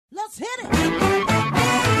Let's hit it.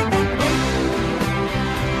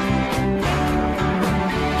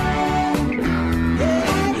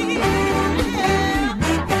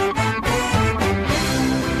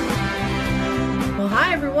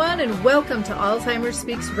 Hi, everyone, and welcome to Alzheimer's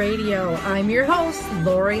Speaks Radio. I'm your host,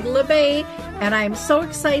 Lori LeBay, and I'm so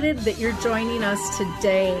excited that you're joining us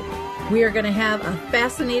today. We are going to have a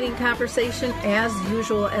fascinating conversation, as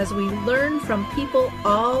usual, as we learn from people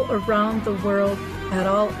all around the world at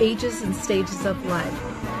all ages and stages of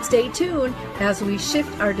life. Stay tuned as we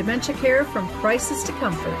shift our dementia care from crisis to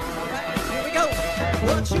comfort. Here we go.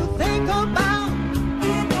 What you think about,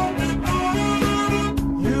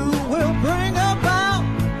 you will bring about.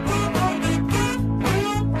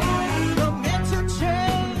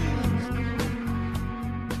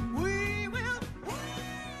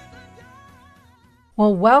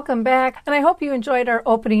 Well, welcome back, and I hope you enjoyed our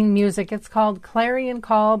opening music. It's called Clarion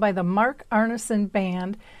Call by the Mark Arneson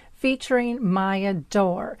Band, featuring Maya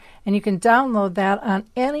Dore, and you can download that on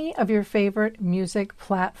any of your favorite music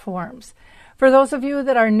platforms. For those of you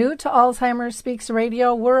that are new to Alzheimer's Speaks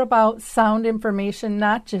Radio, we're about sound information,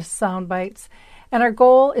 not just sound bites, and our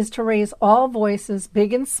goal is to raise all voices,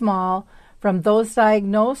 big and small, from those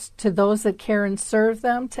diagnosed to those that care and serve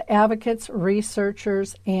them, to advocates,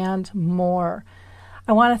 researchers, and more.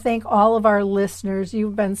 I want to thank all of our listeners.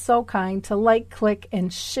 You've been so kind to like, click,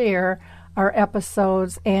 and share our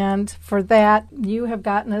episodes, and for that, you have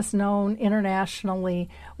gotten us known internationally.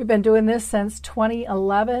 We've been doing this since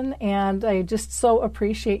 2011, and I just so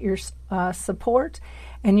appreciate your support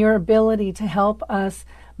and your ability to help us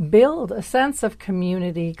build a sense of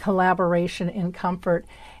community, collaboration, and comfort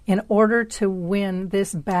in order to win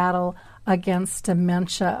this battle against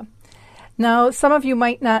dementia. Now, some of you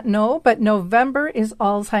might not know, but November is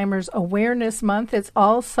Alzheimer's Awareness Month. It's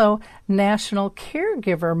also National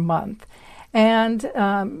Caregiver Month. And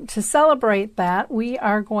to celebrate that, we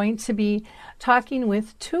are going to be talking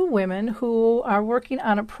with two women who are working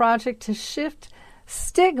on a project to shift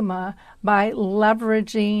stigma by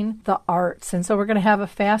leveraging the arts. And so we're going to have a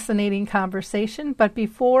fascinating conversation. But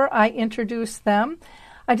before I introduce them,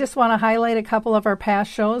 I just want to highlight a couple of our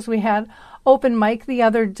past shows. We had open mic the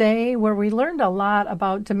other day where we learned a lot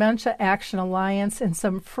about Dementia Action Alliance and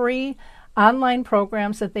some free online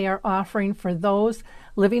programs that they are offering for those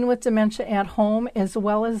living with dementia at home as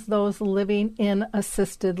well as those living in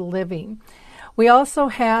assisted living. We also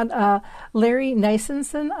had Larry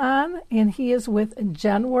Nisenson on, and he is with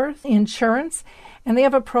Genworth Insurance, and they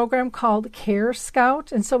have a program called Care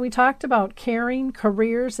Scout. And so we talked about caring,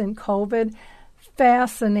 careers, and COVID.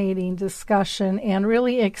 Fascinating discussion and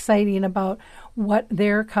really exciting about what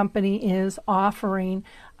their company is offering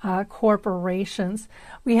corporations.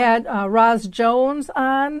 We had Roz Jones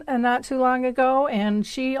on not too long ago, and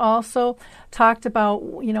she also talked about,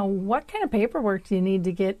 what kind of paperwork do you need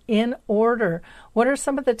to get in order? What are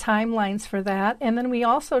some of the timelines for that? And then we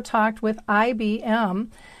also talked with IBM.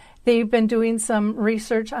 They've been doing some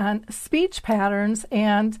research on speech patterns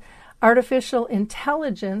and artificial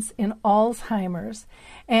intelligence in Alzheimer's.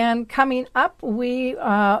 And coming up, we,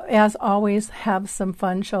 as always, have some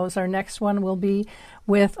fun shows. Our next one will be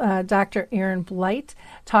with Dr. Erin Blight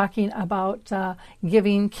talking about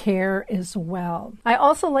giving care as well. I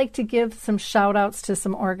also like to give some shout outs to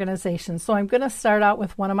some organizations. So I'm going to start out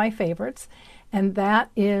with one of my favorites, and that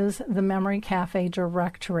is the Memory Cafe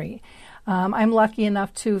Directory. I'm lucky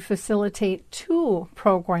enough to facilitate two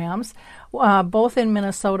programs, both in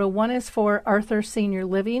Minnesota. One is for Arthur Senior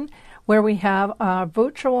Living, where we have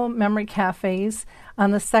virtual memory cafes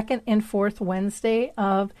on the second and fourth Wednesday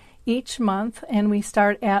of each month, and we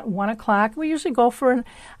start at 1 o'clock. We usually go for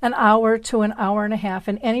an hour to an hour and a half,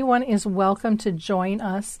 and anyone is welcome to join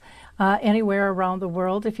us anywhere around the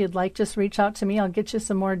world. If you'd like, just reach out to me. I'll get you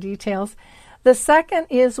some more details. The second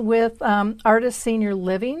is with Artist Senior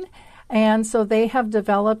Living, and so they have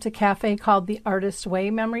developed a cafe called the Artist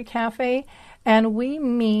Way Memory Cafe, and we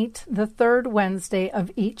meet the third Wednesday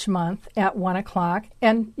of each month at 1 o'clock,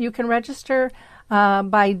 and you can register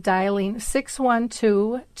by dialing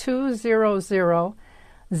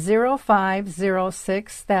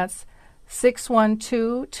 612-200-0506. That's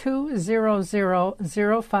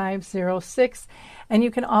 612-200-0506. And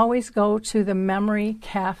you can always go to the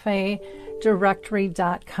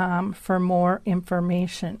memorycafedirectory.com for more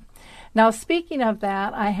information. Now, speaking of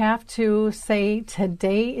that, I have to say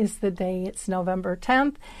today is the day. It's November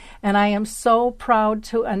 10th, and I am so proud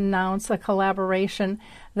to announce a collaboration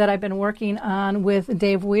that I've been working on with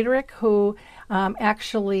Dave Wiederick, who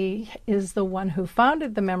actually is the one who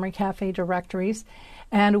founded the Memory Cafe Directories.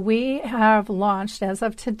 And we have launched, as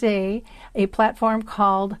of today, a platform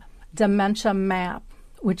called Dementia Map,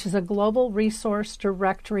 which is a global resource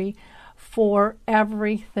directory for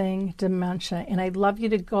everything dementia. And I'd love you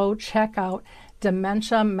to go check out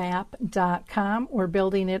dementiamap.com. We're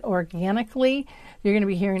building it organically. You're going to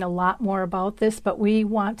be hearing a lot more about this, but we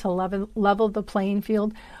want to level the playing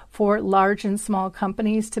field for large and small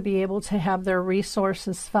companies to be able to have their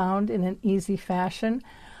resources found in an easy fashion.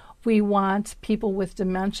 We want people with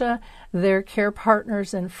dementia, their care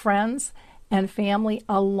partners and friends and family,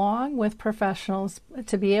 along with professionals,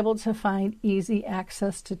 to be able to find easy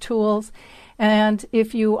access to tools. And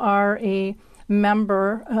if you are a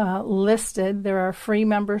member listed, there are free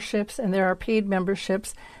memberships and there are paid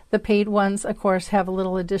memberships. The paid ones, of course, have a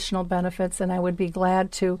little additional benefits, and I would be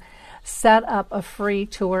glad to set up a free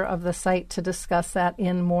tour of the site to discuss that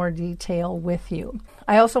in more detail with you.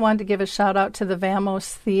 I also wanted to give a shout out to the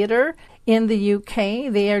Vamos Theatre in the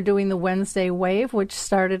UK. They are doing the Wednesday Wave, which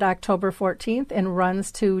started October 14th and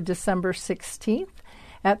runs to December 16th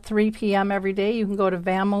at 3 p.m. every day. You can go to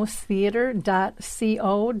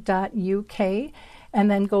vamostheatre.co.uk and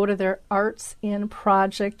then go to their Arts in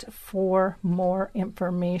Project for more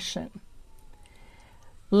information.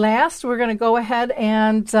 Last, we're going to go ahead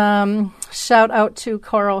and shout out to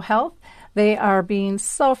Coral Health. They are being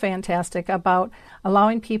so fantastic about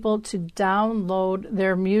allowing people to download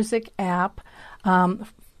their music app,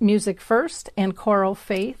 Music First and Coral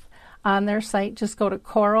Faith, on their site. Just go to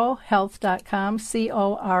coralhealth.com,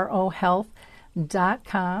 CORO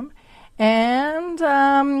health.com.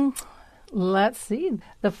 And let's see,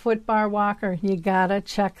 the Foot Bar Walker. You gotta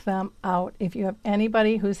check them out. If you have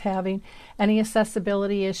anybody who's having any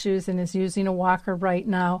accessibility issues and is using a walker right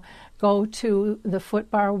now, go to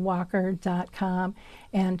thefootbarwalker.com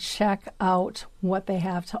and check out what they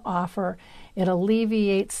have to offer. It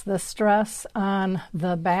alleviates the stress on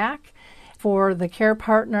the back for the care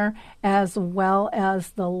partner, as well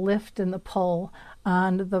as the lift and the pull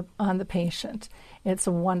on the patient. It's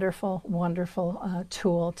a wonderful, wonderful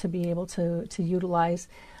tool to be able to utilize,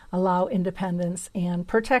 allow independence, and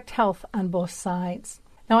protect health on both sides.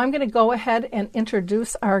 Now I'm going to go ahead and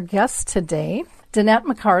introduce our guest today. Danette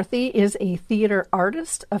McCarthy is a theater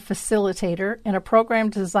artist, a facilitator, and a program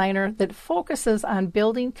designer that focuses on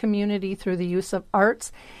building community through the use of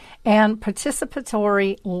arts and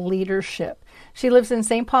participatory leadership. She lives in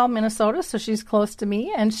St. Paul, Minnesota, so she's close to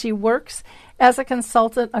me, and she works as a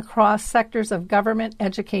consultant across sectors of government,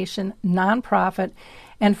 education, nonprofit,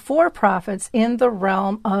 and for-profits in the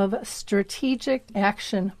realm of strategic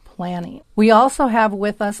action planning. We also have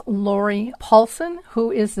with us Lori Paulson,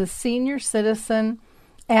 who is the senior citizen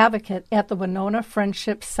advocate at the Winona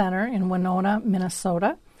Friendship Center in Winona,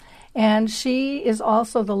 Minnesota. And she is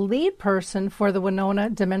also the lead person for the Winona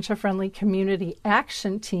Dementia Friendly Community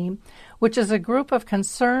Action Team, which is a group of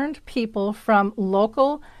concerned people from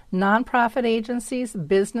local nonprofit agencies,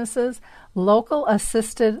 businesses, local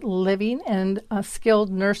assisted living and skilled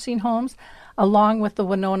nursing homes, along with the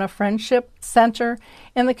Winona Friendship Center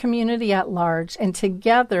and the community at large. And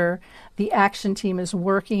together, the action team is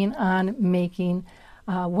working on making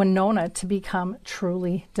Winona to become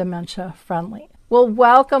truly dementia friendly. Well,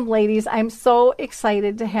 welcome, ladies. I'm so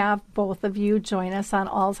excited to have both of you join us on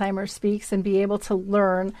Alzheimer's Speaks and be able to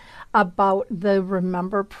learn about the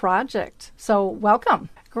Remember Project. So welcome.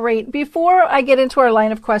 Great. Before I get into our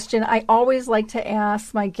line of question, I always like to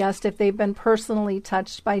ask my guest if they've been personally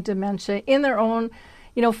touched by dementia in their own,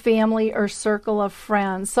 family or circle of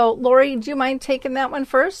friends. So, Lori, do you mind taking that one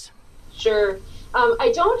first? Sure.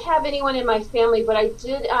 I don't have anyone in my family, but I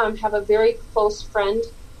did have a very close friend,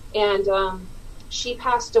 and she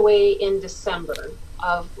passed away in December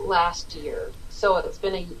of last year. So it's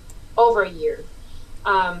been over a year.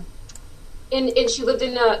 And she lived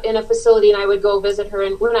in a facility, and I would go visit her.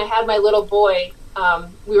 And when I had my little boy,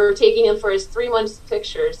 we were taking him for his 3 months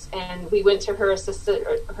pictures, and we went to her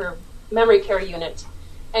memory care unit,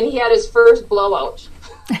 and he had his first blowout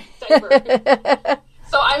diaper.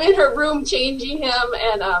 So I'm in her room changing him,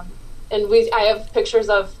 and I have pictures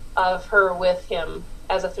of her with him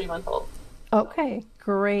as a 3-month-old. Okay,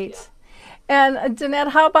 great. Yeah. And Danette,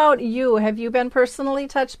 how about you? Have you been personally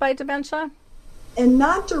touched by dementia? And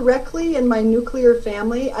not directly in my nuclear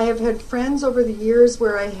family. I have had friends over the years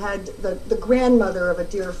where I had the grandmother of a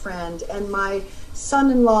dear friend and my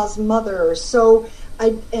son-in-law's mother. So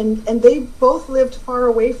and they both lived far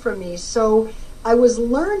away from me. So I was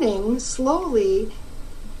learning slowly,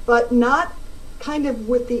 but not kind of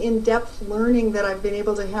with the in-depth learning that I've been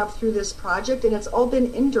able to have through this project, and it's all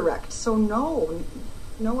been indirect. So no,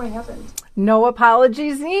 I haven't. No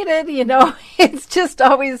apologies needed. It's just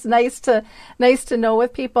always nice to know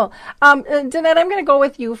with people. Danette, I'm going to go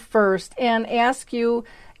with you first and ask you,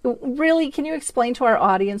 really, can you explain to our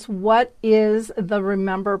audience what is the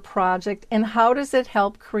Remember Project and how does it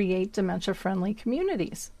help create dementia-friendly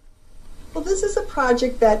communities? Well, this is a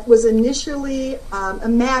project that was initially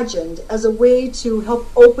imagined as a way to help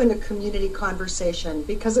open a community conversation,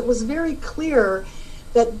 because it was very clear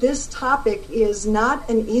that this topic is not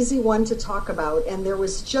an easy one to talk about, and there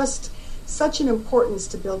was just such an importance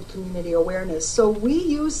to build community awareness. So we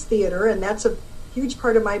use theater, and that's a huge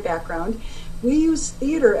part of my background. We use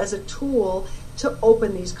theater as a tool to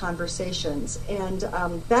open these conversations. And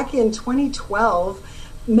back in 2012,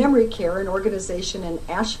 Memory Care, an organization in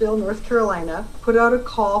Asheville, North Carolina, put out a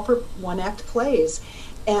call for one-act plays.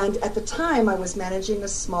 And at the time, I was managing a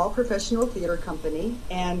small professional theater company,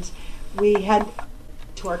 and we had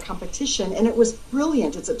to our competition, and it was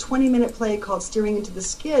brilliant. It's a 20-minute play called Steering into the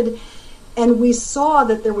Skid, and we saw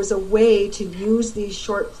that there was a way to use these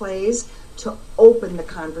short plays to open the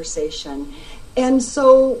conversation. And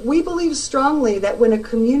so we believe strongly that when a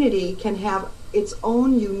community can have its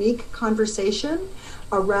own unique conversation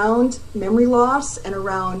around memory loss and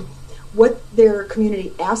around what their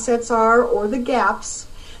community assets are or the gaps,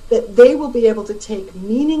 that they will be able to take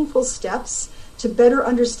meaningful steps to better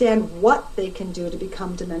understand what they can do to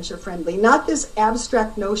become dementia-friendly. Not this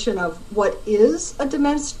abstract notion of what is a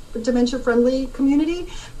dementia-friendly community,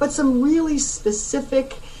 but some really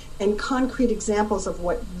specific and concrete examples of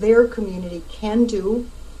what their community can do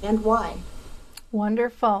and why.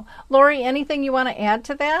 Wonderful. Lori, anything you want to add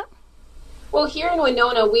to that? Well, here in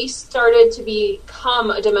Winona, we started to become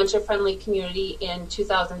a dementia-friendly community in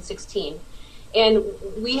 2016. And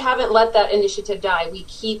we haven't let that initiative die. We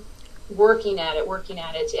keep working at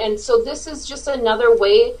it. And so this is just another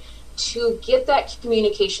way to get that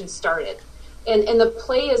communication started. And the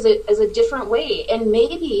play is a different way. And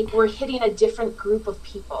maybe we're hitting a different group of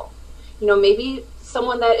people. You know, maybe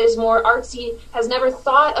someone that is more artsy has never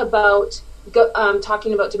thought about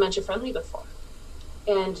talking about dementia-friendly before.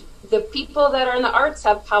 And the people that are in the arts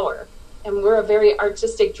have power. And we're a very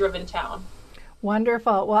artistic-driven town.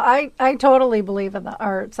 Wonderful. Well, I totally believe in the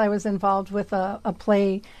arts. I was involved with a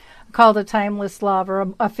play called A Timeless Love,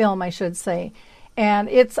 or a film, I should say. And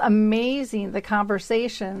it's amazing the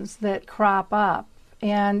conversations that crop up.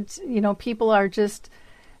 And, you know, people are just,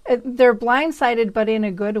 they're blindsided, but in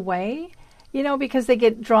a good way, you know, because they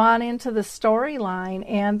get drawn into the storyline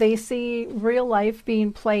and they see real life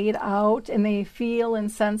being played out and they feel and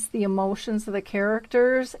sense the emotions of the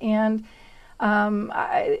characters. And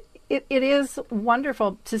it is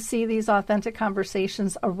wonderful to see these authentic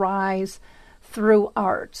conversations arise through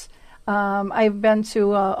art. I've been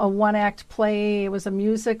to a one-act play. It was a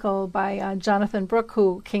musical by Jonathan Brooke,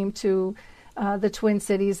 who came to the Twin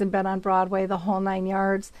Cities and been on Broadway, the whole 9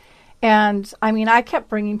 yards. And, I mean, I kept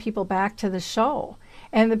bringing people back to the show.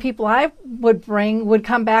 And the people I would bring would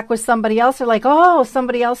come back with somebody else. They're like, oh,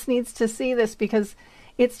 somebody else needs to see this, because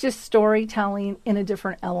it's just storytelling in a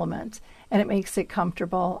different element. And it makes it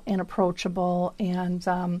comfortable and approachable and,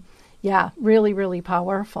 really, really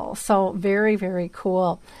powerful. So very, very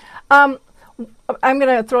cool. I'm going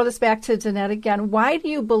to throw this back to Danette again. Why do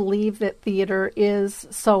you believe that theater is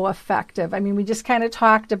so effective? I mean, we just kind of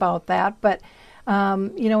talked about that, but,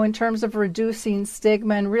 in terms of reducing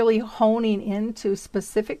stigma and really honing into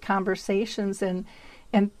specific conversations and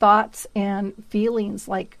thoughts and feelings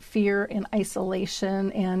like fear and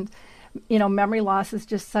isolation and, memory loss is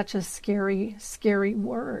just such a scary, scary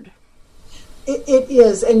word. It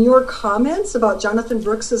is. And your comments about Jonathan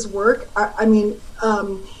Brooks's work,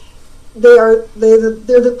 they're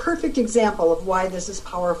the perfect example of why this is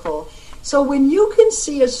powerful. So when you can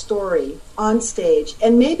see a story on stage,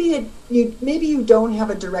 and maybe you don't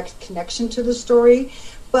have a direct connection to the story,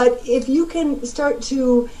 but if you can start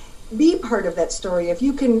to be part of that story, if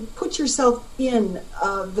you can put yourself in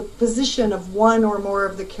the position of one or more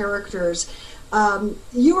of the characters,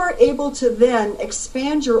 you are able to then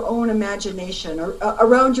expand your own imagination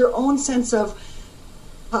around your own sense of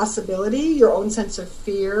possibility, your own sense of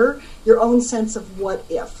fear, your own sense of what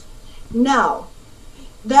if. Now,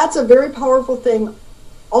 that's a very powerful thing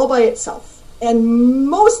all by itself. And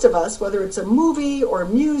most of us, whether it's a movie or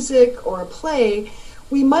music or a play,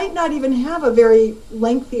 we might not even have a very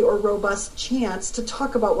lengthy or robust chance to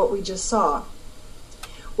talk about what we just saw.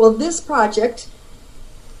 Well, this project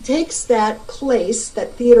takes that place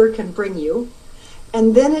that theater can bring you,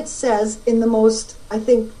 and then it says, in the most, I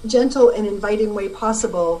think, gentle and inviting way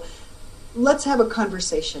possible, let's have a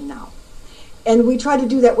conversation now. And we try to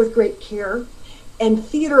do that with great care. And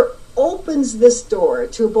theater opens this door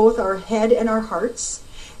to both our head and our hearts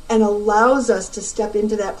and allows us to step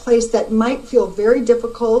into that place that might feel very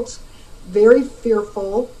difficult, very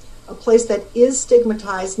fearful, a place that is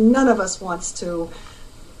stigmatized. None of us wants to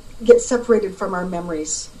get separated from our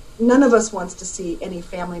memories. None of us wants to see any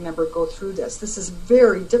family member go through this. This is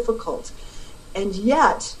very difficult. And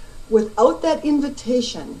yet, without that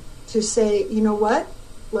invitation to say, you know what,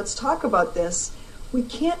 let's talk about this, we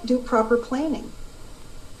can't do proper planning.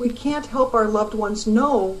 We can't help our loved ones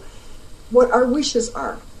know what our wishes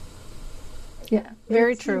are. Yeah,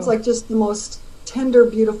 very true. It's like just the most tender,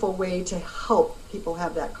 beautiful way to help people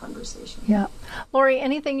have that conversation. Yeah. Lori,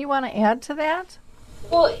 anything you want to add to that?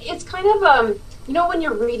 Well, it's kind of, when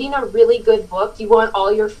you're reading a really good book, you want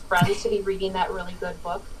all your friends to be reading that really good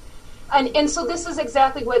book. And so this is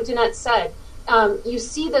exactly what Danette said. You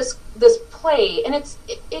see this play, and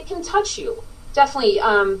it can touch you, definitely,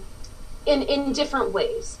 in different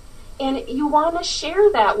ways. And you want to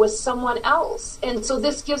share that with someone else. And so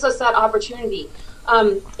this gives us that opportunity.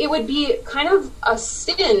 It would be kind of a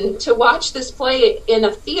sin to watch this play in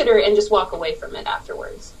a theater and just walk away from it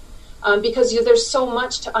afterwards. Because there's so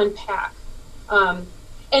much to unpack.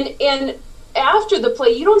 And after the play,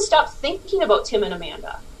 you don't stop thinking about Tim and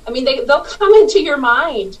Amanda. I mean, they'll come into your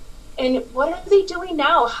mind. And what are they doing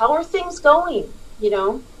now? How are things going?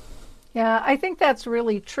 Yeah, I think that's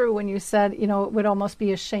really true when you said, it would almost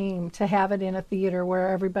be a shame to have it in a theater where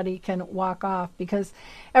everybody can walk off because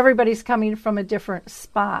everybody's coming from a different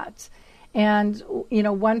spot. And,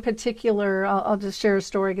 one particular, I'll just share a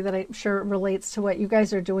story that I'm sure relates to what you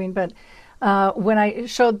guys are doing. But when I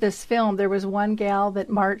showed this film, there was one gal that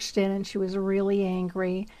marched in and she was really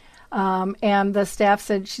angry. And the staff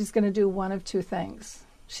said she's going to do one of two things.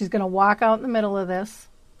 She's going to walk out in the middle of this,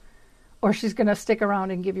 or she's going to stick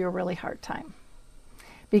around and give you a really hard time.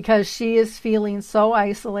 Because she is feeling so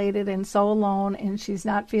isolated and so alone, and she's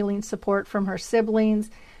not feeling support from her siblings.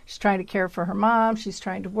 She's trying to care for her mom. She's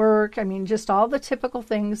trying to work. I mean, just all the typical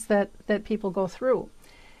things that people go through.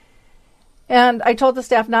 And I told the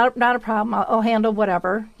staff, not a problem. I'll handle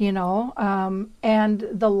whatever, And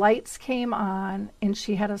the lights came on, and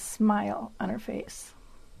she had a smile on her face.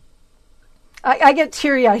 I get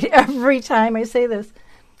teary-eyed every time I say this.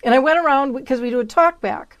 And I went around, because we do a talk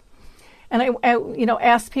back. And I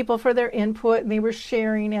asked people for their input, and they were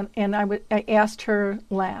sharing, and I asked her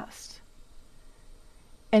last.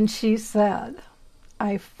 And she said,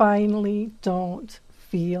 I finally don't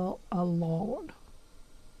feel alone.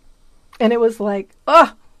 And it was like,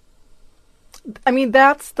 that's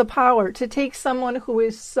the power, to take someone who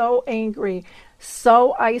is so angry,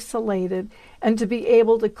 so isolated, and to be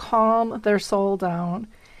able to calm their soul down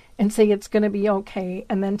and say it's going to be okay,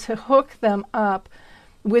 and then to hook them up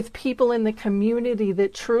with people in the community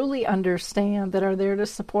that truly understand, that are there to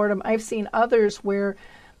support them. I've seen others where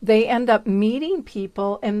they end up meeting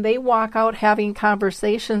people and they walk out having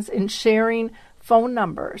conversations and sharing phone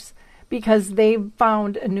numbers because they've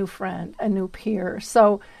found a new friend, a new peer.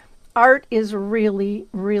 So art is really,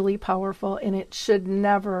 really powerful, and it should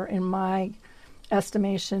never, in my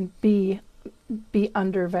estimation, be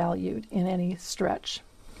undervalued in any stretch.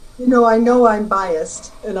 I know I'm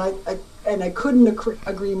biased, and I couldn't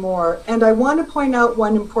agree more. And I want to point out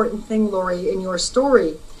one important thing, Lori, in your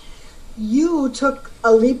story. You took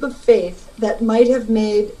a leap of faith that might have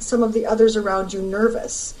made some of the others around you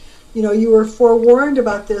nervous. You were forewarned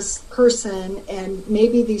about this person and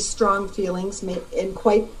maybe these strong feelings, and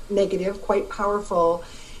quite negative, quite powerful,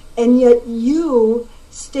 and yet you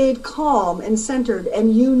stayed calm and centered,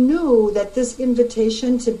 and you knew that this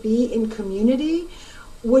invitation to be in community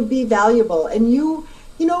would be valuable. And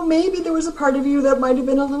maybe there was a part of you that might have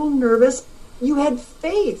been a little nervous. You had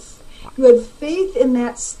faith. You had faith in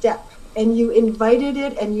that step, and you invited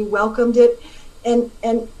it and you welcomed it, and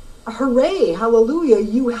hooray, hallelujah,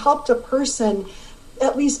 you helped a person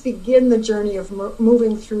at least begin the journey of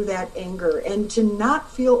moving through that anger. And to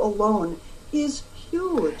not feel alone is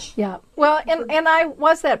huge. Yeah. Well, and I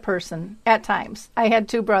was that person at times. I had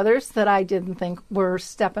two brothers that I didn't think were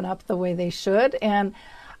stepping up the way they should, and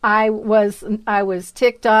I was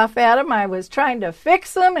ticked off at them. I was trying to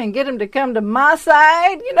fix them and get them to come to my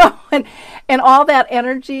side, and all that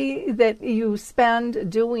energy that you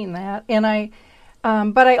spend doing that. And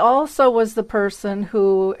but I also was the person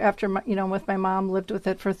who, after with my mom, lived with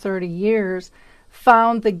it for 30 years,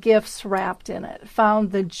 found the gifts wrapped in it,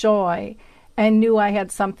 found the joy, and knew I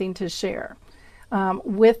had something to share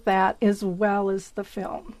with that, as well as the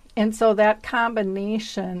film. And so that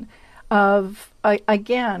combination of,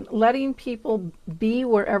 again, letting people be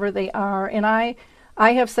wherever they are. And I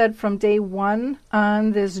have said from day one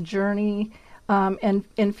on this journey,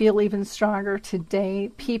 and feel even stronger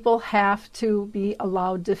today, people have to be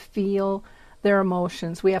allowed to feel their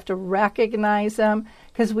emotions. We have to recognize them,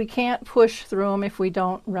 because we can't push through them if we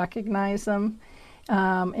don't recognize them,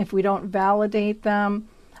 if we don't validate them.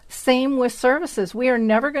 Same with services. We are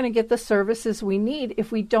never going to get the services we need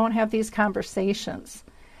if we don't have these conversations,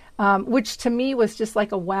 which to me was just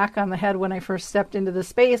like a whack on the head when I first stepped into the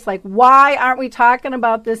space. Like, why aren't we talking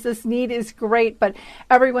about this? This need is great, but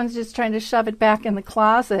everyone's just trying to shove it back in the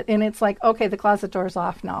closet. And it's like, okay, the closet door's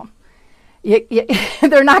off now.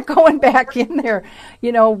 They're not going back in there.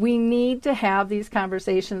 We need to have these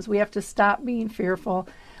conversations. We have to stop being fearful.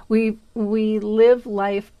 We live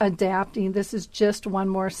life adapting. This is just one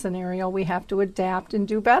more scenario we have to adapt and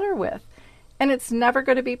do better with. And it's never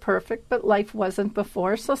going to be perfect, but life wasn't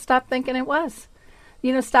before, so stop thinking it was.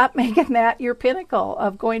 Stop making that your pinnacle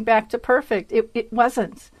of going back to perfect. It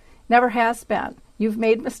wasn't. Never has been. You've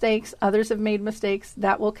made mistakes. Others have made mistakes.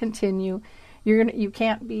 That will continue. You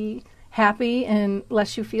can't be happy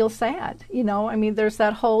unless you feel sad. There's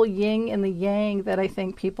that whole yin and the yang that I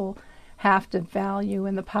think people have to value,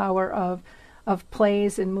 and the power of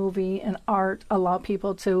plays and movie and art allow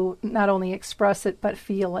people to not only express it but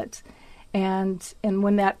feel it. And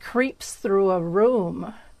when that creeps through a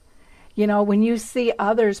room, when you see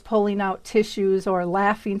others pulling out tissues or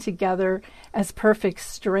laughing together as perfect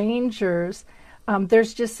strangers,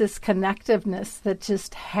 there's just this connectiveness that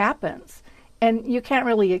just happens. And you can't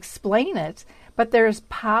really explain it, but there's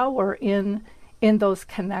power in those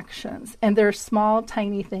connections. And there are small,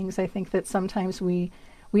 tiny things, I think, that sometimes we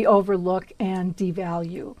overlook and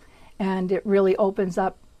devalue. And it really opens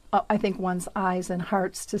up, I think, one's eyes and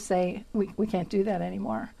hearts to say, we can't do that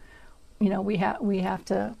anymore. We have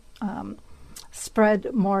to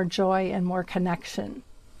spread more joy and more connection.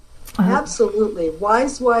 Absolutely.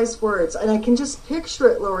 Wise words. And I can just picture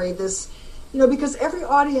it, Lori, this, because every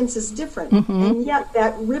audience is different. Mm-hmm. And yet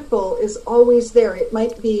that ripple is always there. It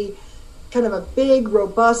might be kind of a big,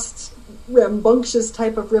 robust, rambunctious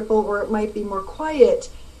type of ripple, or it might be more quiet,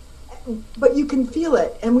 but you can feel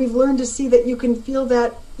it. And we've learned to see that you can feel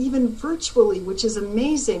that even virtually, which is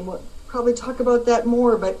amazing. We'll probably talk about that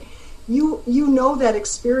more, but you know that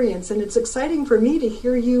experience, and it's exciting for me to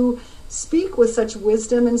hear you speak with such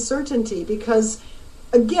wisdom and certainty, because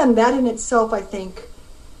again, that in itself, I think,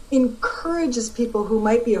 encourages people who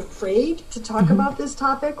might be afraid to talk mm-hmm. about this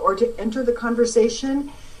topic or to enter the conversation.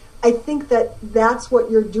 I think that's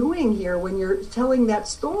what you're doing here when you're telling that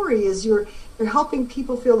story, is you're helping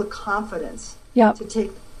people feel the confidence to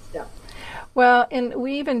take the step. Well, and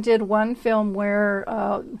we even did one film where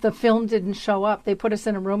the film didn't show up. They put us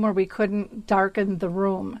in a room where we couldn't darken the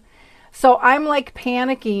room. So I'm like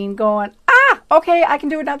panicking, going, okay, I can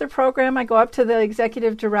do another program. I go up to the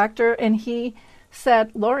executive director, and he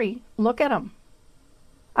said, Lori, look at him.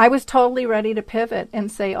 I was totally ready to pivot and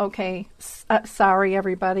say, okay, sorry,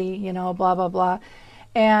 everybody, blah, blah, blah.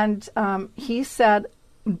 And he said,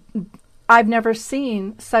 I've never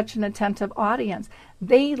seen such an attentive audience.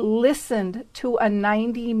 They listened to a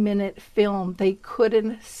 90-minute film they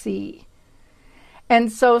couldn't see. And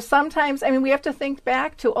so sometimes, we have to think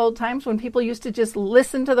back to old times when people used to just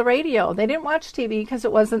listen to the radio. They didn't watch TV because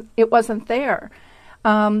it wasn't there.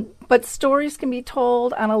 But stories can be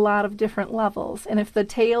told on a lot of different levels. And if the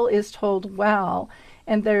tale is told well,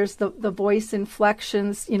 and there's the voice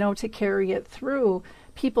inflections, to carry it through,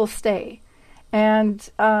 people stay. And,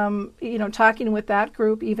 talking with that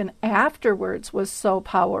group even afterwards was so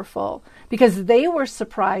powerful, because they were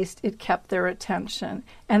surprised it kept their attention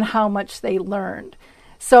and how much they learned.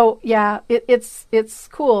 So, yeah, it's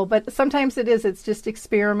cool, but sometimes it's just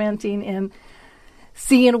experimenting and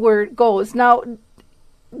seeing where it goes. Now,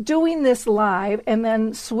 doing this live and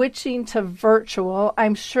then switching to virtual,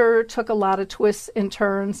 I'm sure took a lot of twists and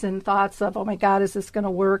turns and thoughts of, oh my God, is this going to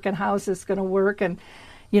work? And how is this going to work? And,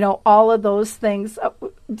 all of those things.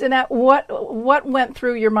 Danette, what went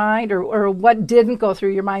through your mind, or what didn't go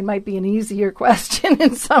through your mind might be an easier question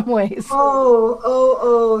in some ways.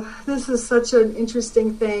 Oh, this is such an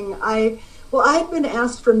interesting thing. I've been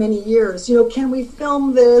asked for many years, can we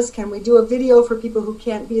film this? Can we do a video for people who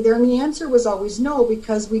can't be there? And the answer was always no,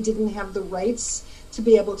 because we didn't have the rights to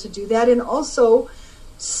be able to do that. And also,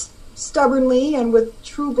 stubbornly and with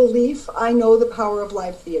true belief, I know the power of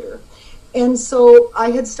live theater. And so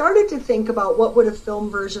I had started to think about what would a film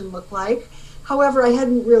version look like. However, I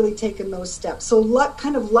hadn't really taken those steps. So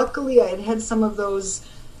luckily I had some of those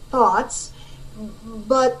thoughts,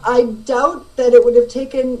 but I doubt that it would have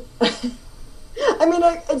taken...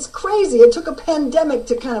 it's crazy. It took a pandemic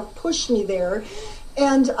to kind of push me there.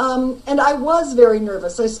 And I was very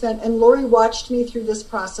nervous. And Lori watched me through this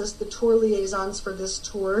process. The tour liaisons for this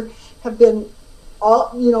tour have been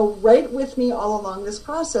all, right with me all along this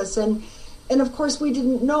process. And And of course, we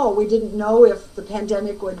didn't know. We didn't know if the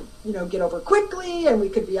pandemic would, get over quickly and we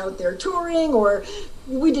could be out there touring, or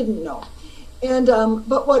we didn't know. And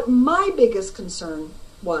but what my biggest concern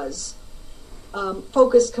was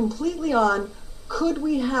focused completely on, could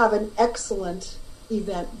we have an excellent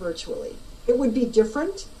event virtually? It would be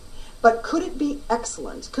different, but could it be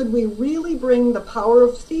excellent? Could we really bring the power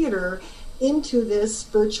of theater into this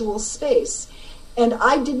virtual space? And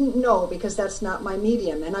I didn't know, because that's not my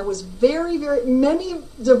medium. And I was very, very, many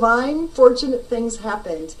divine, fortunate things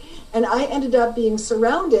happened. And I ended up being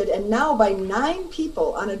surrounded, and now by 9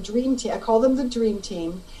 people on a dream team. I call them the dream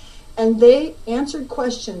team. And they answered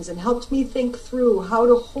questions and helped me think through how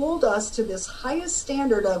to hold us to this highest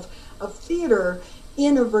standard of theater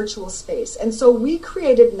in a virtual space. And so we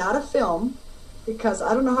created not a film, because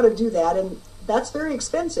I don't know how to do that, and that's very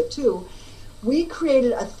expensive too. We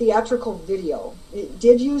created a theatrical video. It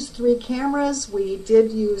did use 3 cameras. We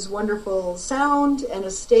did use wonderful sound and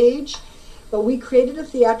a stage, but we created a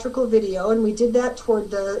theatrical video, and we did that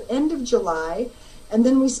toward the end of July. And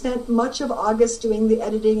then we spent much of August doing the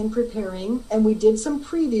editing and preparing, and we did some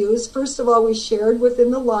previews. First of all, we shared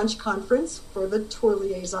within the launch conference for the tour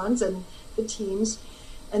liaisons and the teams,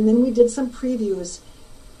 and then we did some previews.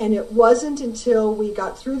 And it wasn't until we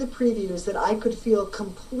got through the previews that I could feel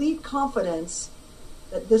complete confidence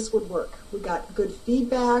that this would work. We got good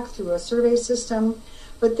feedback through a survey system.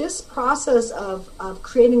 But this process of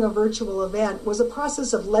creating a virtual event was a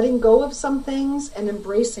process of letting go of some things and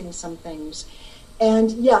embracing some things.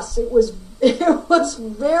 And yes, it was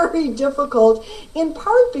very difficult, in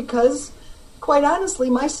part because, quite honestly,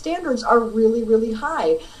 my standards are really, really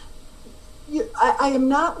high. I am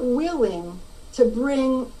not willing to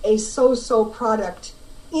bring a so-so product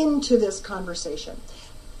into this conversation.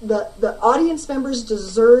 The audience members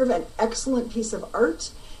deserve an excellent piece of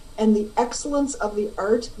art, and the excellence of the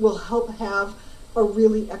art will help have a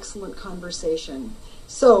really excellent conversation.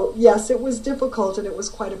 So yes, it was difficult, and it was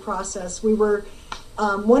quite a process. We were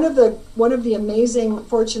one of the amazing,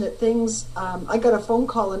 fortunate things. I got a phone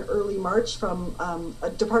call in early March from a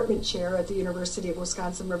department chair at the University of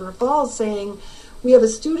Wisconsin River Falls saying, "We have a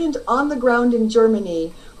student on the ground in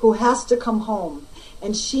Germany who has to come home,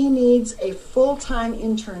 and she needs a full-time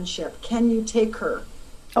internship. Can you take her?"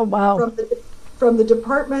 Oh, wow. From the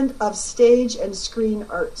Department of Stage and Screen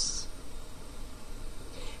Arts.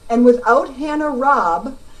 And without Hannah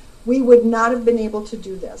Robb, we would not have been able to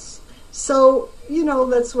do this. So,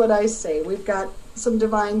 that's what I say. We've got some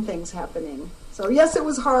divine things happening. So yes, it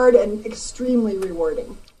was hard and extremely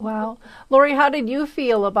rewarding. Wow. Lori, how did you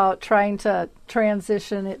feel about trying to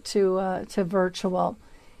transition it to virtual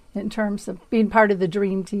in terms of being part of the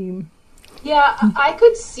dream team? Yeah, I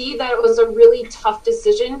could see that it was a really tough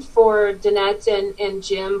decision for Danette and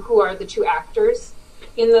Jim, who are the 2 actors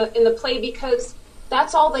in the play, because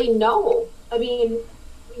that's all they know. I mean,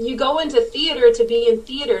 you go into theater to be in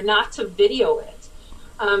theater, not to video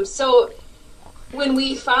it. So when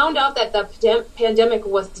we found out that the pandemic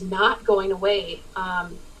was not going away,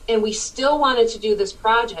 and we still wanted to do this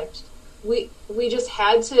project, we just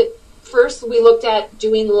had to. First, we looked at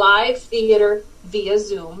doing live theater via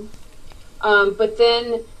Zoom, but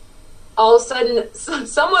then all of a sudden,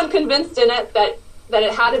 someone convinced Danette that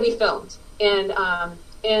it had to be filmed, and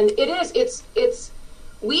it is. It's.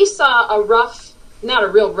 We saw a rough, not a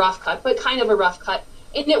real rough cut, but kind of a rough cut,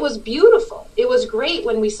 and it was beautiful. It was great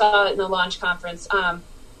when we saw it in the launch conference, and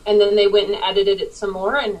then they went and edited it some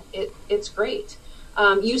more, and it's great.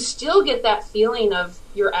 You still get that feeling of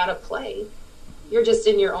you're at a play. You're just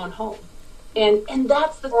in your own home. And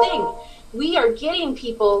that's the thing. We are getting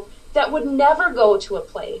people that would never go to a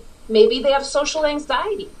play. Maybe they have social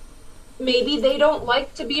anxiety. Maybe they don't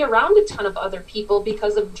like to be around a ton of other people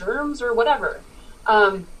because of germs or whatever.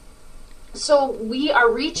 So we are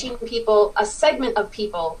reaching people, a segment of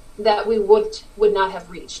people that we would not have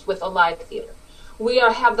reached with a live theater. We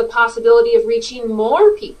have the possibility of reaching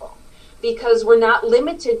more people because we're not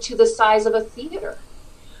limited to the size of a theater.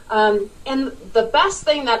 And the best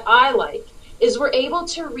thing that I like is we're able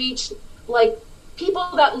to reach like people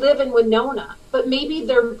that live in Winona, but maybe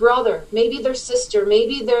their brother, maybe their sister,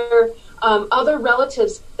 maybe their other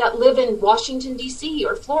relatives that live in Washington, D.C.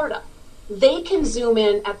 or Florida. They can Zoom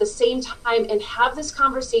in at the same time and have this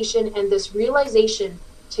conversation and this realization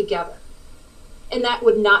together. And that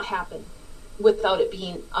would not happen without it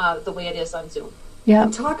being the way it is on Zoom. Yeah.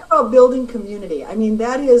 And talk about building community. I mean,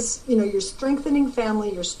 that is, you're strengthening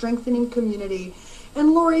family, you're strengthening community.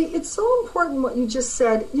 And Lori, it's so important what you just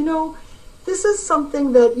said. This is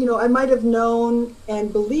something that, I might have known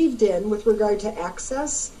and believed in with regard to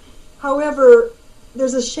access. However,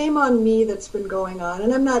 there's a shame on me that's been going on,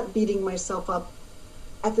 and I'm not beating myself up.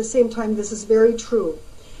 At the same time, this is very true.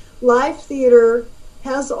 Live theater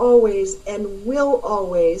has always and will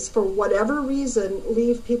always, for whatever reason,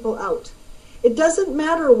 leave people out. It doesn't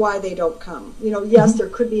matter why they don't come. Yes, there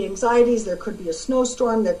could be anxieties, there could be a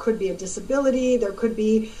snowstorm, there could be a disability, there could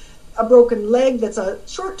be a broken leg that's a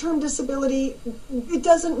short-term disability. It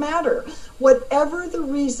doesn't matter. Whatever the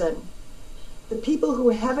reason, the people who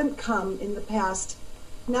haven't come in the past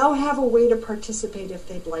now have a way to participate if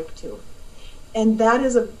they'd like to. And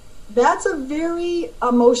that's a very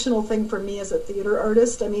emotional thing for me as a theater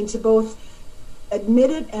artist. I mean, to both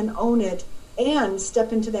admit it and own it and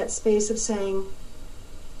step into that space of saying,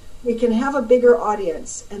 we can have a bigger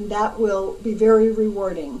audience, and that will be very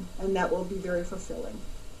rewarding, and that will be very fulfilling.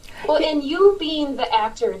 Well, and you being the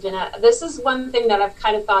actor, Jeanette, this is one thing that I've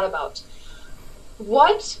kind of thought about.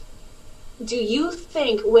 What do you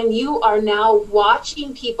think when you are now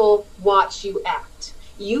watching people watch you act?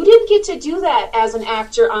 You didn't get to do that as an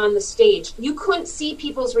actor on the stage. You couldn't see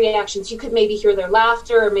people's reactions. You could maybe hear their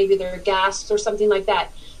laughter or maybe their gasps or something like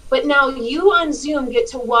that. But now you on Zoom get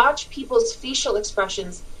to watch people's facial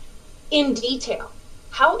expressions in detail.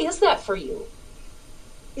 How is that for you?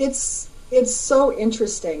 It's so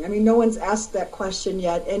interesting. I mean, no one's asked that question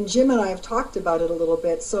yet, and Jim and I have talked about it a little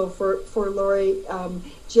bit. So for Lori,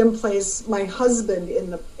 Jim plays my husband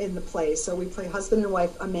in the play. So we play husband and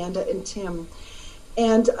wife, Amanda and Tim.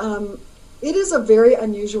 And it is a very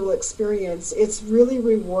unusual experience. It's really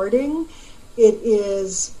rewarding. It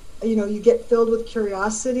is, you get filled with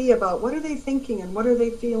curiosity about what are they thinking and what are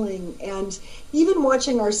they feeling. And even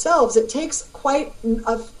watching ourselves, it takes quite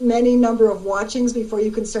many number of watchings before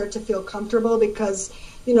you can start to feel comfortable, because,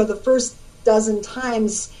 the first dozen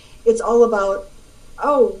times it's all about,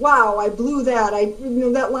 oh, wow, I blew that.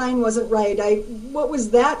 That line wasn't right. What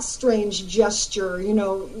was that strange gesture?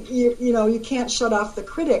 You can't shut off the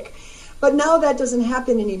critic. But now that doesn't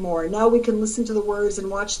happen anymore. Now we can listen to the words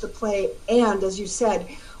and watch the play. And as you said,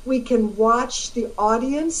 we can watch the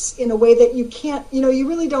audience in a way that you can't, you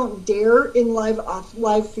really don't dare in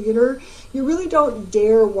live theater. You really don't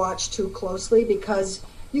dare watch too closely, because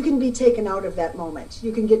you can be taken out of that moment.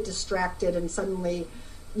 You can get distracted and suddenly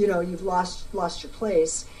you've lost your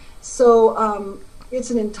place. So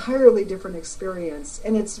it's an entirely different experience,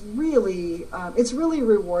 and it's really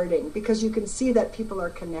rewarding, because you can see that people are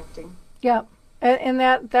connecting. Yeah, and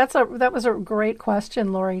that was a great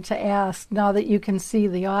question, Lori, to ask. Now that you can see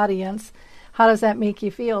the audience, how does that make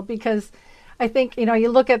you feel? Because I think you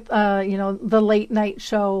look at the late night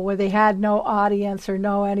show where they had no audience or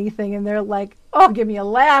no anything, and they're like, oh, give me a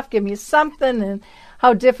laugh, give me something, and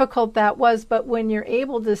how difficult that was. But when you're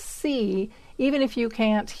able to see, even if you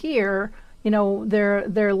can't hear,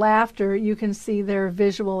 their laughter, you can see their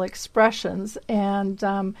visual expressions, and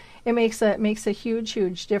it makes a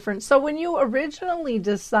huge difference. So when you originally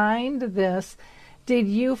designed this, did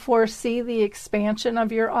you foresee the expansion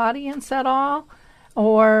of your audience at all?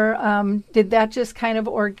 Or did that just kind of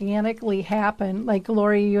organically happen? Like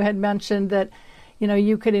Lori, you had mentioned that,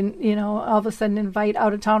 you could, all of a sudden invite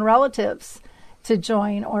out-of-town relatives to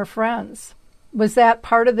join, or friends. Was that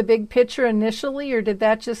part of the big picture initially, or did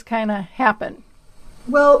that just kind of happen?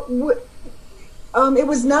 Well, it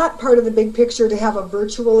was not part of the big picture to have a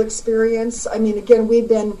virtual experience. I mean, again, we've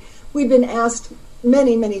been asked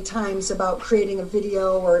many times about creating a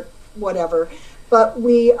video or whatever, but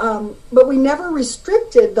we never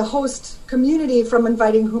restricted the host community from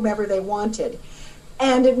inviting whomever they wanted.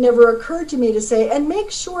 And it never occurred to me to say, and make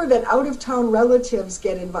sure that out-of-town relatives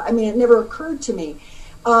get invited. I mean, it never occurred to me.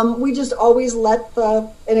 We just always let and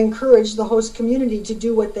encourage the host community to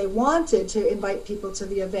do what they wanted to invite people to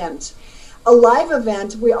the event. A live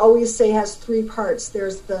event, we always say, has three parts.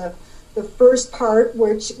 There's the first part,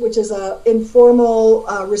 which is a informal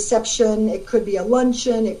reception. It could be a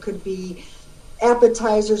luncheon, it could be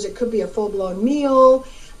appetizers, it could be a full-blown meal.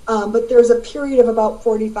 But there's a period of about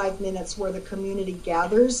 45 minutes where the community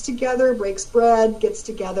gathers together, breaks bread, gets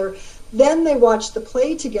together. Then they watch the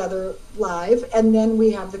play together live, and then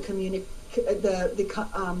we have the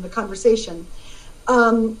conversation.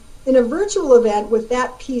 In a virtual event, with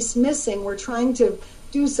that piece missing, we're trying to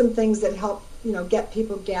do some things that help get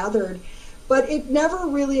people gathered. But it never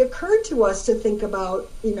really occurred to us to think about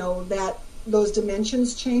that those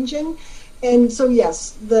dimensions changing. And so,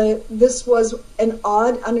 yes, this was an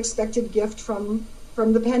odd, unexpected gift from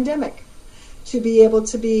the pandemic, to be able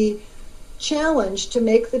to be challenged to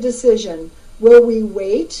make the decision, will we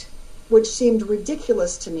wait, which seemed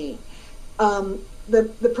ridiculous to me.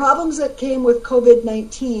 The problems that came with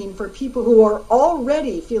COVID-19 for people who are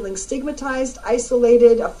already feeling stigmatized,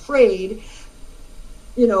 isolated, afraid,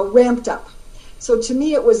 ramped up. So to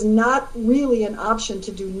me, it was not really an option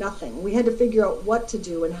to do nothing. We had to figure out what to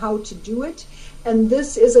do and how to do it. And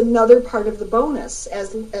this is another part of the bonus,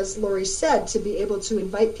 as Lori said, to be able to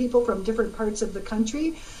invite people from different parts of the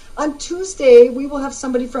country. On Tuesday, we will have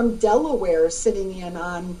somebody from Delaware sitting in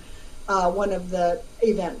on one of the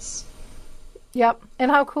events. Yep. And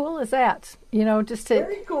how cool is that? Just to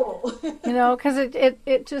very cool. Because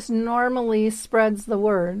it just normally spreads the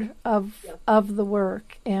word of the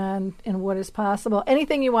work and what is possible.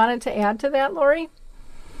 Anything you wanted to add to that, Lori?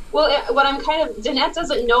 Well, what I'm Danette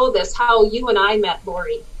doesn't know this, how you and I met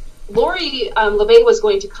Lori. Lori LeBay was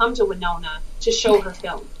going to come to Winona to show her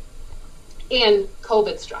film, and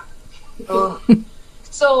COVID struck. Oh.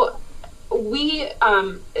 So we,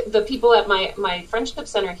 the people at my friendship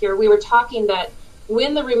center here, we were talking that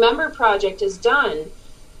when the Remember Project is done,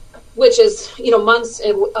 which is, months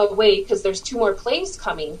away because there's 2 more plays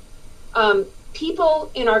coming,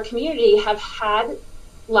 people in our community have had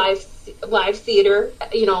live theater,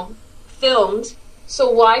 filmed. So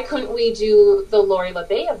why couldn't we do the Lori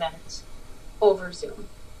LeBay event over Zoom?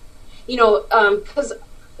 Because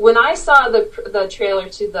when I saw the trailer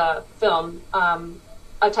to the film,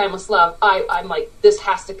 A Timeless Love, I'm like, this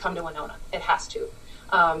has to come to Winona. It has to.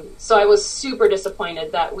 So I was super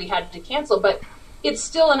disappointed that we had to cancel, but it's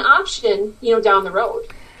still an option, down the road.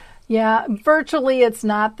 Yeah, virtually it's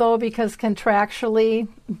not though, because contractually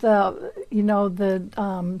the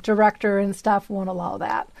director and stuff won't allow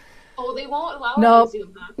that. Oh, they won't allow it on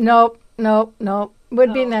Zoom, huh? Nope.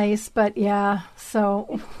 Would be nice, but yeah. So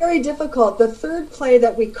it's very difficult. The third play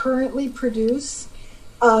that we currently produce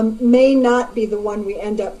may not be the one we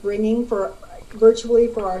end up bringing virtually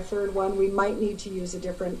for our third one. We might need to use a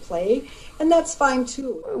different play, and that's fine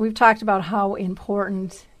too. We've talked about how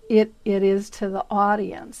important it is to the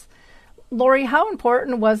audience. Lori, how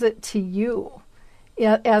important was it to you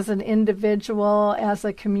as an individual, as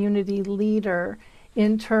a community leader,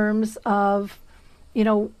 in terms of,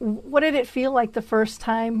 what did it feel like the first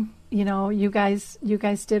time, you guys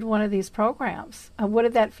did one of these programs? What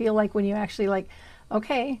did that feel like when you actually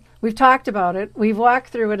okay, we've talked about it, we've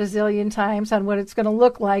walked through it a zillion times on what it's going to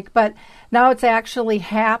look like, but now it's actually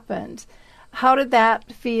happened. How did that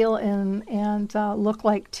feel and look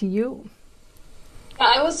like to you?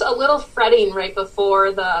 I was a little fretting right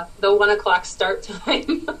before the 1 o'clock start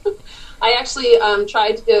time. I actually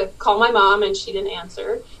tried to call my mom, and she didn't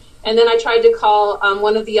answer. And then I tried to call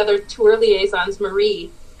one of the other tour liaisons, Marie,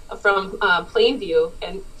 from Plainview,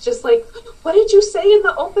 and just like, what did you say in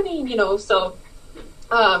the opening? So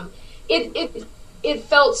it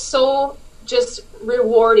felt so just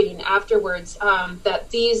rewarding afterwards that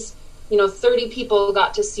these 30 people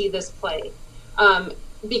got to see this play.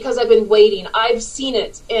 Because I've been waiting, I've seen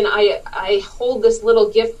it, and I hold this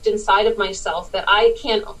little gift inside of myself that I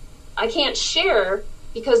can't share,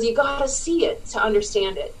 because you got to see it to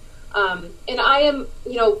understand it. And I am,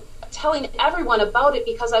 telling everyone about it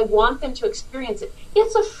because I want them to experience it.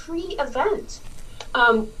 It's a free event.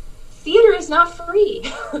 Theater is not free,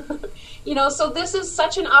 so this is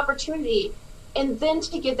such an opportunity, and then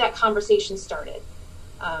to get that conversation started.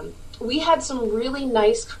 We had some really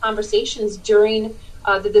nice conversations during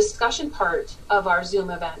the discussion part of our Zoom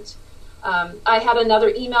event. I had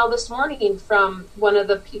another email this morning from one of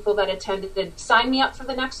the people that attended, sign me up for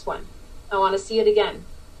the next one. I want to see it again.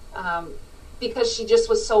 Because she just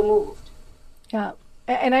was so moved. Yeah,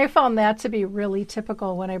 and I found that to be really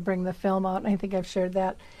typical when I bring the film out, and I think I've shared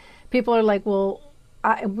that. People are like, well,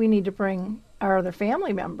 we need to bring our other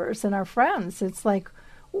family members and our friends. It's like,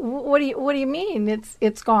 what do you mean?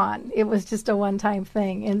 It's gone. It was just a one-time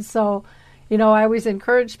thing. And so, I always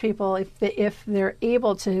encourage people, if they're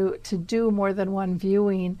able to do more than one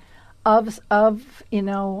viewing of a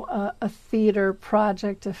theater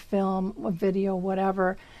project, a film, a video,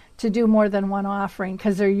 whatever, to do more than one offering,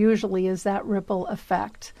 because there usually is that ripple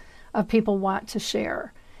effect of people want to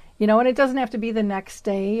share. And it doesn't have to be the next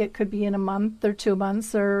day. It could be in a month or 2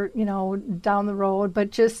 months or, down the road,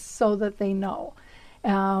 but just so that they know.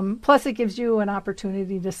 Plus, it gives you an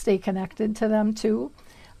opportunity to stay connected to them, too,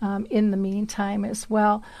 in the meantime as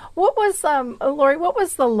well. What was, Lori, what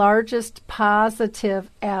was the largest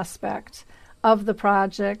positive aspect of the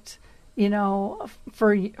project,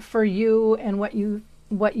 for you and what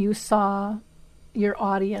you saw your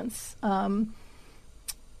audience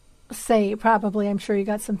say? Probably, I'm sure you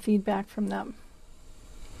got some feedback from them.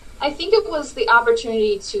 I think it was the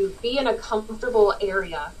opportunity to be in a comfortable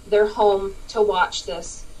area, their home, to watch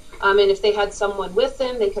this. And if they had someone with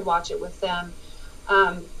them, they could watch it with them.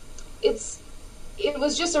 It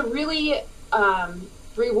was just a really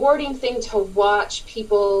rewarding thing to watch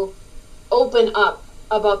people open up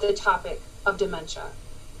about the topic of dementia.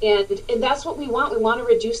 And that's what we want. We want to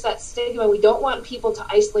reduce that stigma. We don't want people to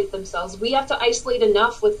isolate themselves. We have to isolate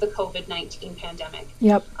enough with the COVID-19 pandemic.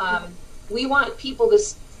 Yep. We want people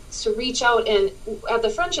to reach out, and at the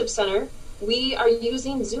Friendship Center, we are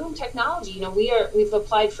using Zoom technology. We've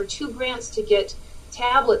applied for 2 grants to get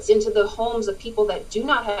tablets into the homes of people that do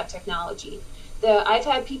not have technology. I've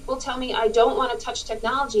had people tell me, I don't want to touch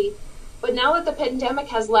technology, but now that the pandemic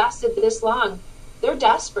has lasted this long, they're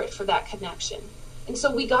desperate for that connection. And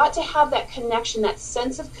so we got to have that connection, that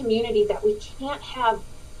sense of community that we can't have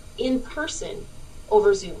in person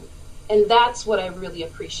over Zoom. And that's what I really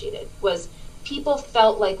appreciated, was people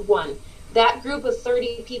felt like one. That group of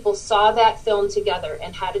 30 people saw that film together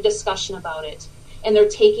and had a discussion about it, and they're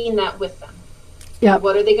taking that with them. Yep.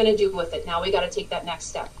 What are they going to do with it? Now we got to take that next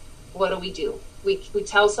step. What do? We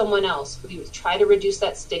tell someone else. We try to reduce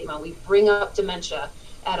that stigma. We bring up dementia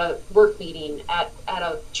at a work meeting, at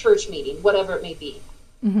a church meeting, whatever it may be.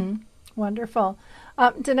 Mm-hmm. Wonderful.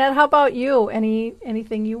 Danette, how about you?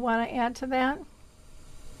 Anything you want to add to that?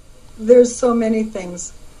 There's so many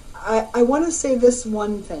things. I want to say this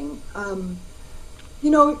one thing.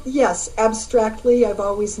 Yes, abstractly, I've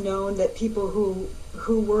always known that people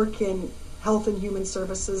who work in health and human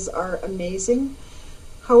services are amazing.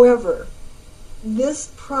 However,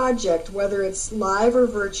 this project, whether it's live or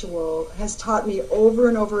virtual, has taught me over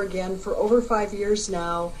and over again for over 5 years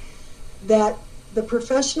now that the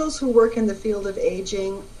professionals who work in the field of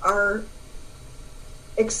aging are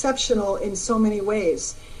exceptional in so many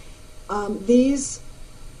ways. These,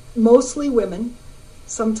 mostly women,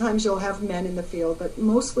 sometimes you'll have men in the field, but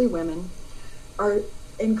mostly women, are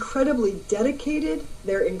incredibly dedicated,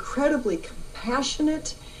 they're incredibly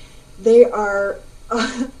compassionate, they are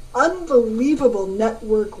unbelievable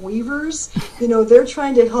network weavers. They're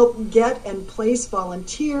trying to help get and place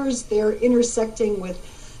volunteers, they're intersecting with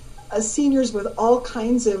seniors with all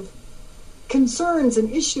kinds of concerns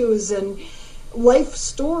and issues and life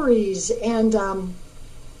stories, and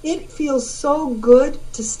it feels so good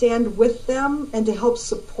to stand with them and to help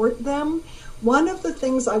support them. One of the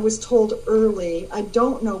things I was told early, I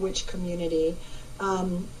don't know which community,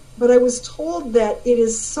 but I was told that it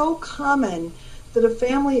is so common that a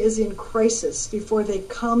family is in crisis before they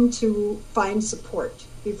come to find support,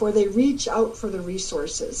 before they reach out for the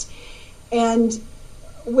resources. And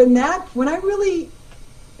when I really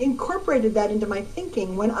incorporated that into my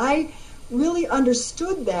thinking, when I really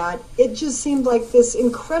understood that, it just seemed like this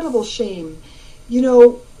incredible shame.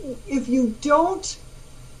 If you don't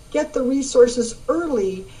get the resources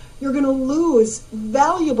early, you're going to lose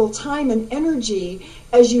valuable time and energy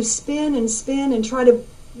as you spin and try to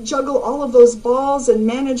juggle all of those balls and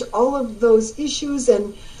manage all of those issues.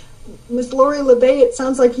 And Miss Lori LeBay, it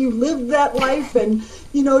sounds like you lived that life. And,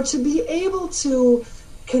 to be able to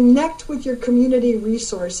connect with your community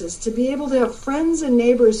resources, to be able to have friends and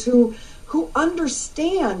neighbors who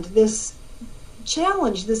understand this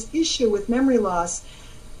challenge, this issue with memory loss,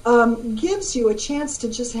 gives you a chance to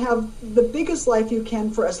just have the biggest life you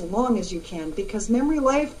can for as long as you can, because memory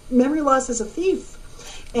loss is a thief,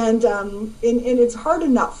 and it's hard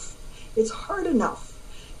enough. It's hard enough,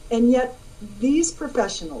 and yet these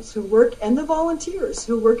professionals who work, and the volunteers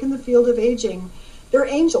who work in the field of aging, they're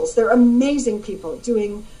angels. They're amazing people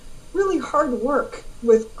doing really hard work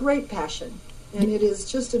with great passion. And it is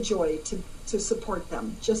just a joy to support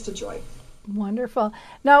them, just a joy. Wonderful.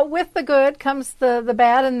 Now, with the good comes the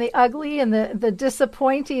bad and the ugly and the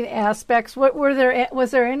disappointing aspects.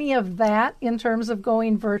 Was there any of that in terms of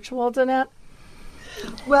going virtual, Danette?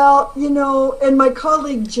 Well, and my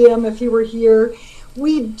colleague Jim, if he were here,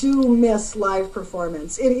 we do miss live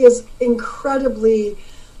performance. It is incredibly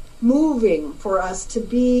moving for us to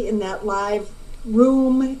be in that live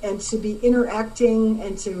room and to be interacting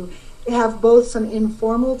and to have both some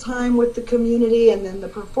informal time with the community and then the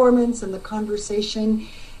performance and the conversation.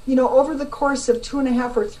 Over the course of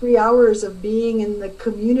 2.5 or 3 hours of being in the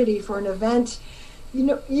community for an event,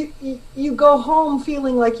 you go home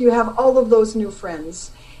feeling like you have all of those new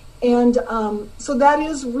friends. And so that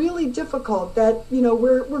is really difficult, that,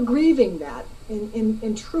 we're grieving that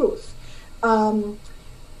in truth.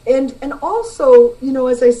 And also,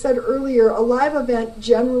 as I said earlier, a live event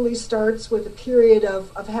generally starts with a period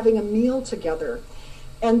of having a meal together.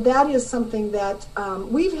 And that is something that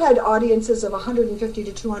we've had audiences of 150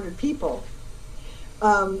 to 200 people,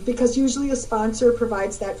 because usually a sponsor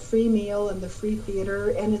provides that free meal and the free theater,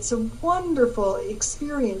 and it's a wonderful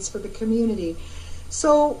experience for the community.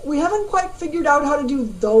 So we haven't quite figured out how to do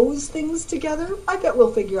those things together. I bet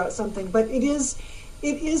we'll figure out something, but it is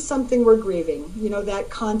it is something we're grieving, that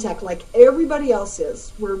contact like everybody else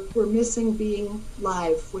is. We're missing being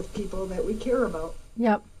live with people that we care about.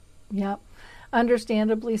 Yep.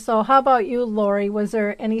 Understandably so. How about you, Lori? Was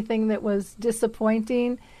there anything that was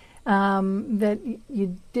disappointing that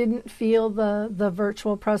you didn't feel the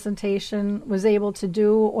virtual presentation was able to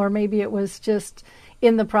do, or maybe it was just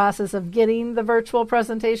in the process of getting the virtual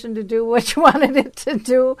presentation to do what you wanted it to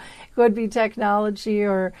do? It could be technology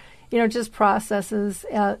or just processes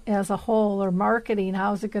as a whole, or marketing.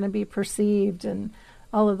 How's it going to be perceived, and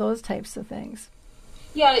all of those types of things.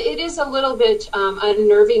 Yeah, it is a little bit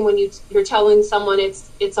unnerving when you're telling someone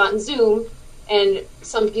it's on Zoom, and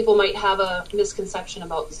some people might have a misconception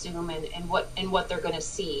about Zoom and what they're going to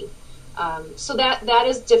see. So that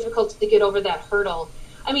is difficult to get over that hurdle.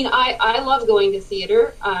 I mean, I love going to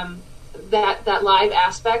theater. That live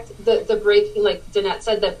aspect, the breaking, like Danette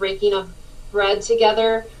said, the breaking of bread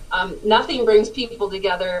together. Nothing brings people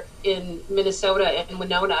together in Minnesota and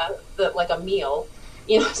Winona like a meal,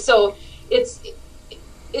 So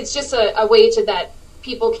it's just a way to that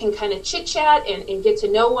people can kind of chit chat and get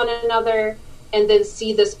to know one another, and then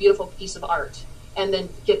see this beautiful piece of art, and then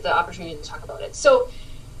get the opportunity to talk about it. So,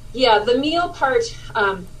 yeah, the meal part.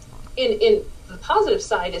 In the positive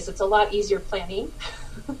side is it's a lot easier planning.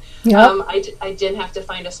 Yep. I didn't have to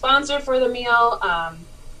find a sponsor for the meal.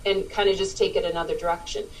 And kind of just take it another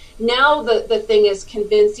direction. Now the thing is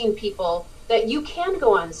convincing people that you can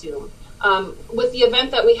go on Zoom. With the event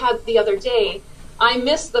that we had the other day, I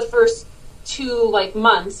missed the first 2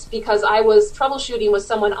 months because I was troubleshooting with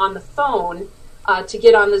someone on the phone to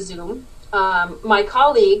get on the Zoom. My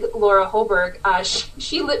colleague, Laura Hoberg,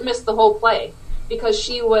 she missed the whole play because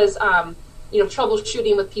she was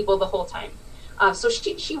troubleshooting with people the whole time. So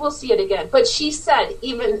she will see it again. But she said,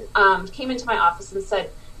 even came into my office and said,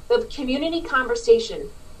 the community conversation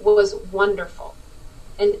was wonderful,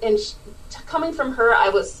 and coming from her, I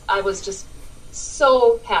was just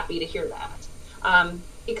so happy to hear that,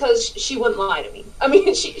 because she wouldn't lie to me. I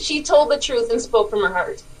mean, she told the truth and spoke from her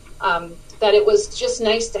heart. That it was just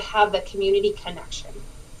nice to have that community connection.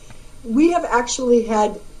 We have actually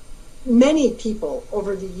had many people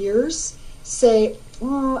over the years say,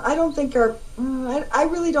 I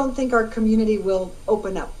really don't think our community will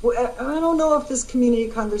open up. I don't know if this community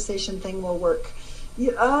conversation thing will work.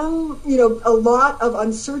 A lot of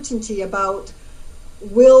uncertainty about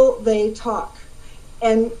will they talk.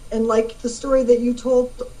 And like the story that you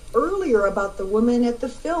told earlier about the woman at the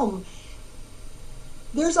film,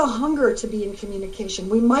 there's a hunger to be in communication.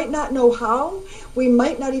 We might not know how, we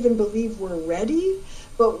might not even believe we're ready,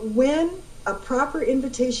 but when a proper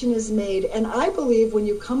invitation is made, and I believe when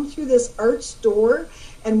you come through this arts door,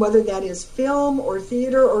 and whether that is film or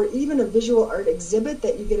theater or even a visual art exhibit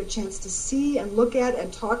that you get a chance to see and look at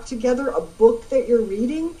and talk together, a book that you're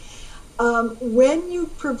reading, when you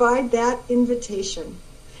provide that invitation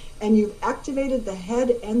and you've activated the head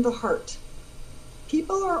and the heart,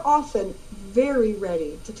 people are often very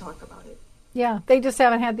ready to talk about it. Yeah, they just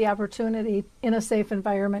haven't had the opportunity in a safe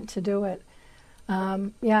environment to do it.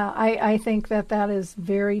 I think that is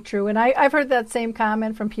very true. And I've heard that same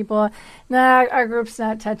comment from people. Nah, our group's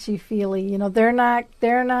not touchy-feely. They're not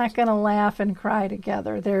going to laugh and cry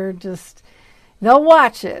together. They'll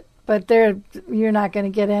watch it, but you're not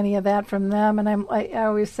going to get any of that from them. And I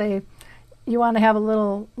always say, you want to have a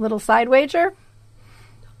little side wager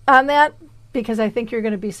on that, because I think you're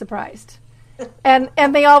going to be surprised. And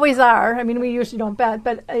they always are. I mean, we usually don't bet,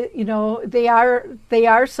 but they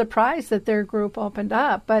are surprised that their group opened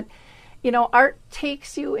up. But art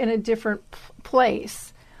takes you in a different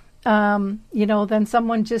place, than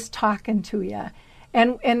someone just talking to you.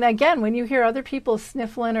 And again, when you hear other people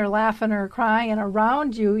sniffling or laughing or crying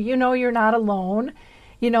around you, you're not alone.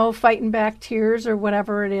 Fighting back tears or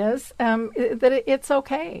whatever it is. That it's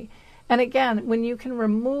okay. And again, when you can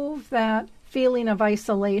remove that feeling of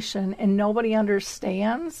isolation and nobody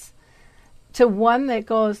understands, to one that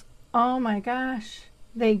goes, oh my gosh,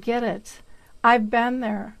 they get it. I've been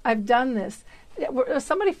there. I've done this. Is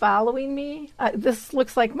somebody following me? This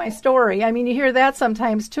looks like my story. I mean, you hear that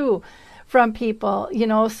sometimes too from people,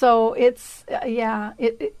 so it's,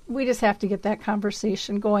 we just have to get that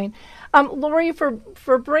conversation going. Lori,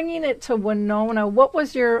 for bringing it to Winona, what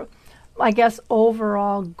was your, I guess,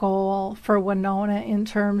 overall goal for Winona in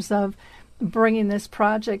terms of bringing this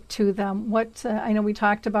project to them? What I know we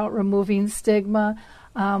talked about removing stigma.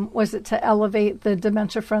 Was it to elevate the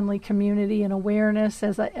dementia-friendly community and awareness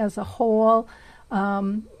as a whole?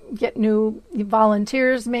 Get new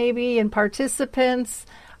volunteers maybe and participants,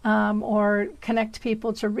 or connect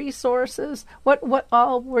people to resources? What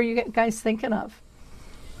all were you guys thinking of?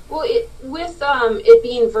 Well, with it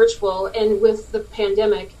being virtual and with the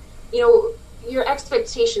pandemic, your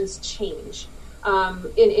expectations change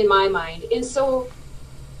in my mind. And so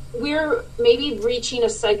we're maybe reaching a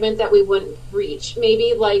segment that we wouldn't reach,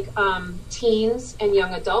 maybe like teens and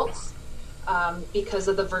young adults because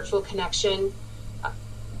of the virtual connection.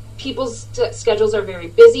 People's schedules are very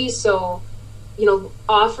busy, so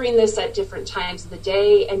offering this at different times of the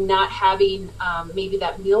day and not having maybe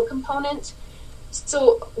that meal component.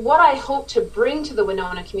 So what I hope to bring to the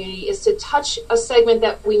Winona community is to touch a segment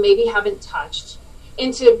that we maybe haven't touched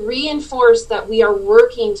and to reinforce that we are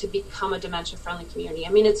working to become a dementia-friendly community. I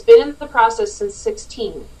mean, it's been in the process since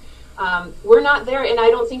 16. We're not there, and I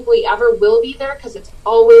don't think we ever will be there because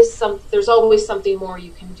there's always something more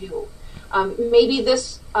you can do. Maybe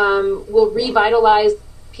this will revitalize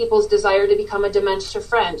people's desire to become a dementia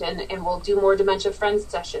friend, and we'll do more dementia friend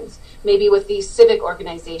sessions, maybe with these civic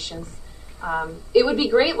organizations. It would be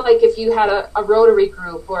great, like if you had a Rotary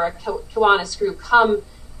group or a Kiwanis group come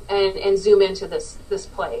and zoom into this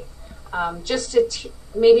play, just to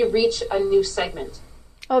maybe reach a new segment.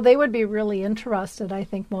 Oh, they would be really interested, I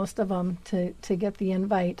think, most of them, to get the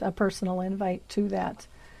invite, a personal invite to that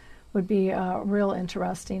would be real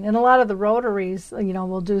interesting. And a lot of the Rotaries,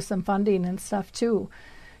 will do some funding and stuff too,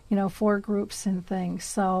 for groups and things.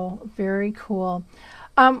 So very cool.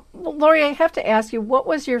 Lori, I have to ask you, what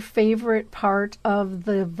was your favorite part of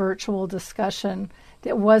the virtual discussion?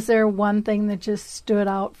 Was there one thing that just stood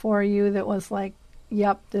out for you that was like,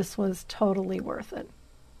 yep, this was totally worth it?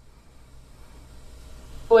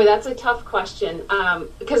 Boy, that's a tough question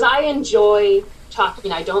because I enjoy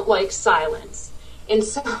talking. I don't like silence. And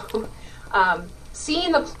so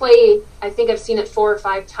seeing the play, I think I've seen it 4 or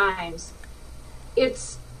 5 times.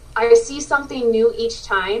 I see something new each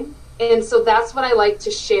time. And so that's what I like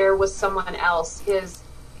to share with someone else is,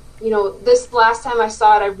 this last time I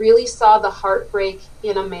saw it, I really saw the heartbreak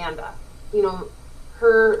in Amanda.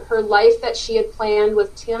 Her life that she had planned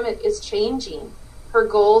with Tim is changing. Her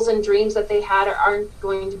goals and dreams that they had aren't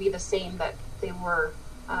going to be the same that they were.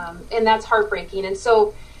 And that's heartbreaking. And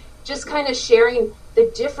so just kind of sharing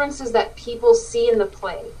the differences that people see in the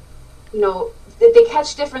play. That they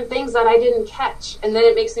catch different things that I didn't catch. And then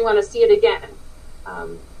it makes me want to see it again.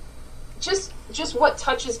 Just what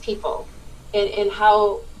touches people and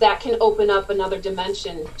how that can open up another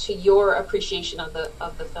dimension to your appreciation of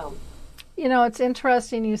the film. It's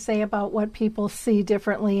interesting you say about what people see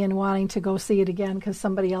differently and wanting to go see it again because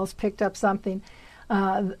somebody else picked up something.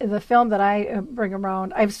 The film that I bring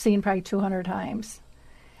around, I've seen probably 200 times.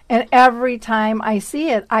 And every time I see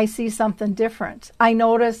it, I see something different. I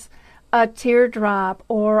notice a teardrop,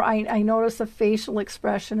 or I notice a facial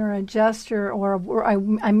expression or a gesture, or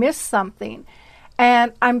I miss something.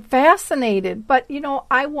 And I'm fascinated. But,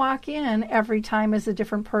 I walk in every time as a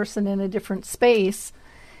different person in a different space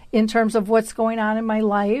in terms of what's going on in my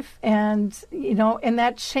life. And, and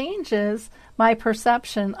that changes my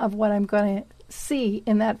perception of what I'm going to see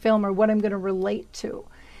in that film or what I'm going to relate to.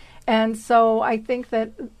 And so I think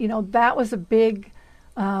that, that was a big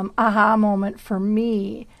aha moment for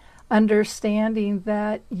me, understanding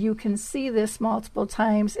that you can see this multiple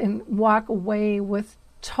times and walk away with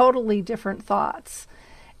totally different thoughts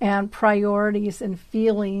and priorities and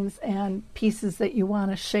feelings and pieces that you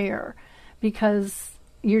want to share because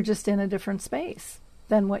you're just in a different space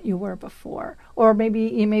than what you were before. Or maybe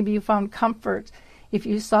you found comfort if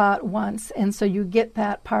you saw it once, and so you get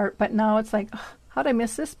that part, but now it's like, oh, how'd I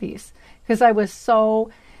miss this piece? Because I was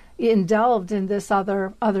so indulged in this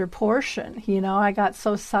other portion. I got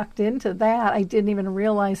so sucked into that I didn't even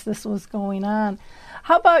realize this was going on.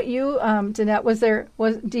 How about you,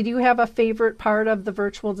 Danette? Did you have a favorite part of the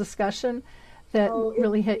virtual discussion that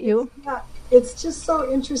really hit you? Yeah, it's just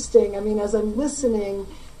so interesting. I mean, as I'm listening,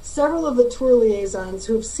 several of the tour liaisons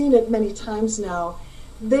who've seen it many times now,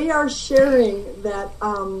 they are sharing that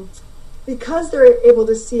because they're able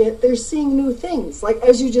to see it, they're seeing new things. Like,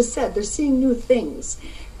 as you just said, they're seeing new things.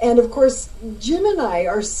 And, of course, Jim and I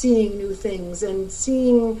are seeing new things and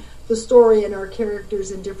seeing the story and our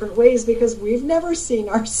characters in different ways because we've never seen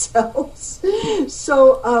ourselves.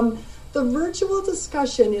 So the virtual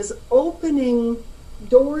discussion is opening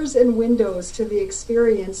doors and windows to the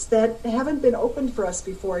experience that haven't been opened for us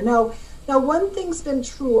before. Now, one thing's been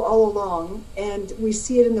true all along, and we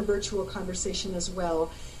see it in the virtual conversation as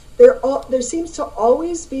well. There seems to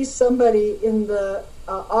always be somebody in the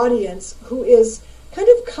audience who is kind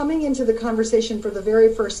of coming into the conversation for the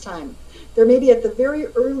very first time. They're maybe at the very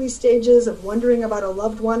early stages of wondering about a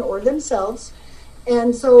loved one or themselves,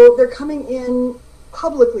 and so they're coming in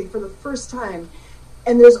publicly for the first time.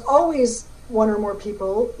 And there's always one or more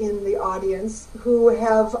people in the audience who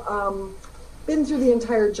have been through the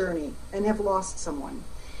entire journey and have lost someone.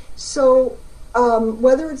 So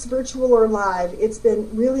whether it's virtual or live, it's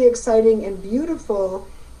been really exciting and beautiful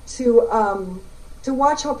to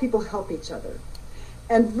watch how people help each other.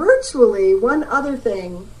 And virtually, one other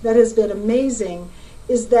thing that has been amazing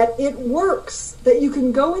is that it works, that you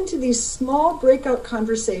can go into these small breakout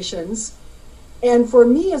conversations. And for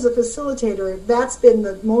me as a facilitator, that's been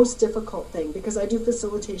the most difficult thing, because I do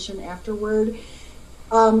facilitation afterward.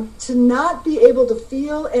 To not be able to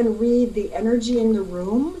feel and read the energy in the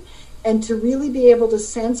room, and to really be able to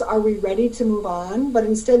sense, are we ready to move on? But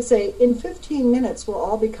instead say, in 15 minutes, we'll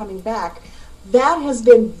all be coming back. That has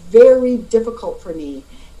been very difficult for me,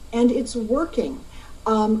 and it's working.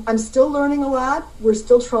 I'm still learning a lot. We're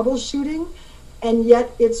still troubleshooting, and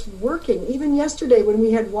yet it's working. Even yesterday, when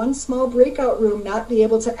we had one small breakout room not be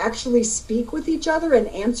able to actually speak with each other and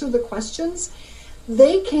answer the questions,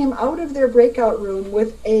 they came out of their breakout room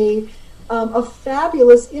with a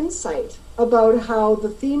fabulous insight about how the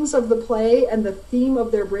themes of the play and the theme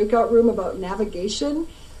of their breakout room about navigation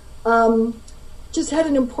just had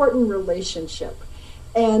an important relationship.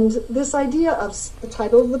 And this idea of the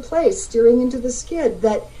title of the play, Steering into the Skid,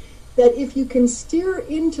 that if you can steer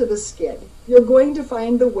into the skid, you're going to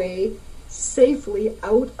find the way safely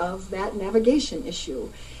out of that navigation issue.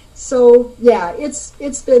 So yeah,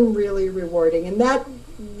 it's been really rewarding. And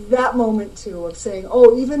that moment too of saying,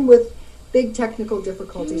 oh, even with big technical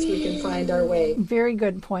difficulties, we can find our way. Very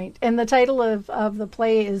good point. And the title of the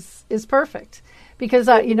play is perfect, because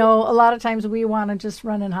a lot of times we want to just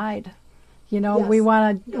run and hide. Yes. We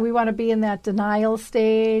want to be in that denial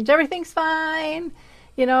stage. Everything's fine,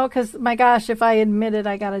 because my gosh, if I admit it,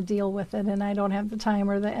 I got to deal with it, and I don't have the time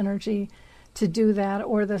or the energy to do that,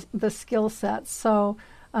 or the skill set. So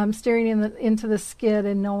steering into the skid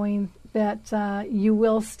and knowing that you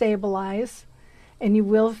will stabilize and you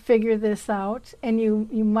will figure this out, and you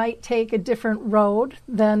might take a different road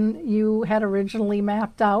than you had originally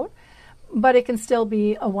mapped out, but it can still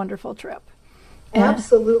be a wonderful trip.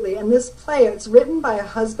 Absolutely. And this play, it's written by a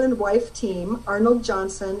husband-wife team, Arnold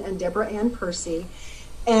Johnson and Deborah Ann Percy,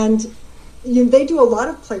 and they do a lot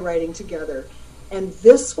of playwriting together. And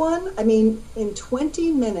this one, in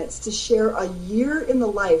 20 minutes to share a year in the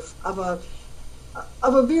life of a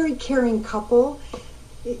very caring couple,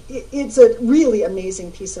 it's a really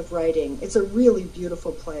amazing piece of writing. It's a really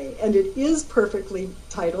beautiful play, and it is perfectly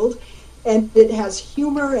titled, and it has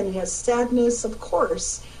humor and it has sadness, of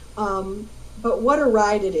course. But what a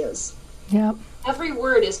ride it is. Yeah. Every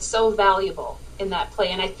word is so valuable in that play.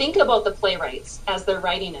 And I think about the playwrights as they're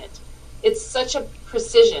writing it. It's such a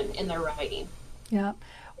precision in their writing. Yeah.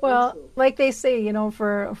 Well, like they say,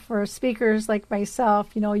 for speakers like myself,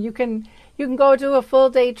 you can go do a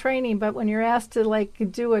full day training, but when you're asked to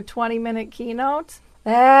do a 20-minute keynote,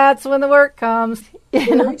 that's when the work comes.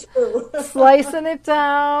 Slicing it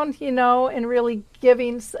down, and really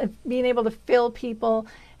being able to fill people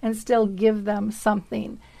and still give them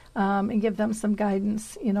something, and give them some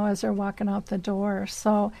guidance, as they're walking out the door.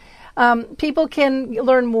 So people can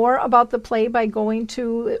learn more about the play by going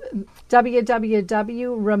to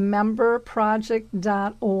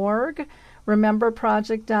www.rememberproject.org,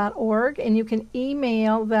 rememberproject.org, and you can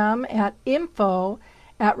email them at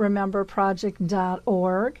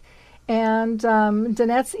info@rememberproject.org. And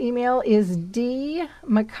Danette's email is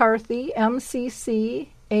dmccarthy,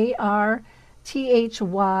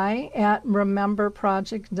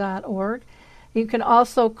 MCCARTHY@rememberproject.org. You can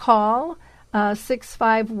also call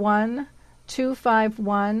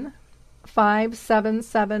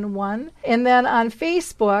 651-251-5771. And then on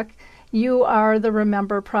Facebook, you are the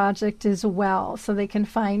Remember Project as well, so they can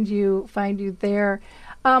find you there.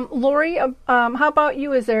 Lori, how about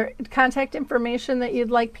you? Is there contact information that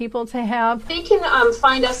you'd like people to have? They can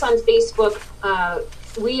find us on Facebook.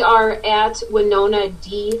 We are at Winona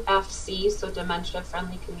DFC, so Dementia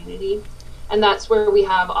Friendly Community, and that's where we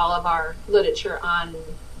have all of our literature on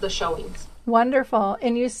the showings. Wonderful.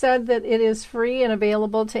 And you said that it is free and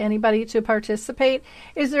available to anybody to participate.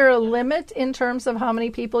 Is there a limit in terms of how many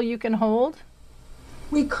people you can hold?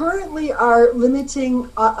 We currently are limiting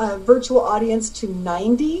a virtual audience to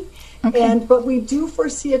 90, okay. But we do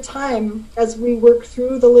foresee a time as we work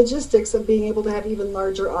through the logistics of being able to have even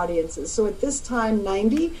larger audiences. So at this time,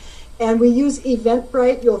 90, and we use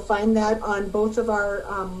Eventbrite. You'll find that on both of our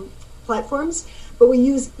platforms, but we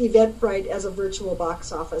use Eventbrite as a virtual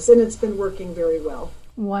box office, and it's been working very well.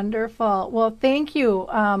 Wonderful. Well, thank you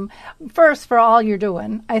first for all you're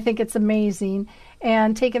doing. I think it's amazing,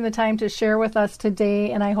 and taking the time to share with us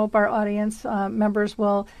today, and I hope our audience members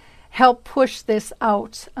will help push this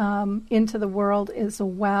out into the world as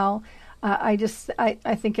well. I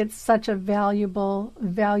think it's such a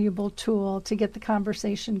valuable tool to get the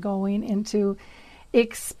conversation going and to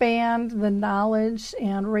expand the knowledge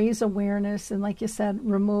and raise awareness and, like you said,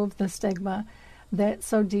 remove the stigma that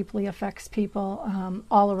so deeply affects people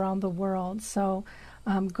all around the world. So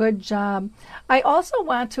good job. I also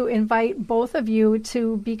want to invite both of you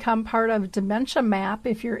to become part of Dementia Map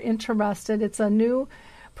if you're interested. It's a new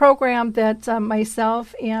program that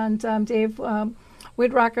myself and Dave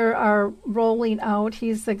Widrocker are rolling out.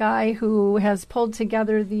 He's the guy who has pulled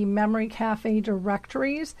together the Memory Cafe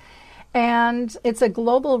directories. And it's a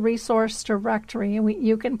global resource directory.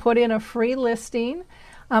 You can put in a free listing,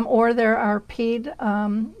 or there are paid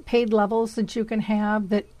levels that you can have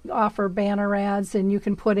that offer banner ads, and you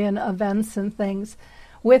can put in events and things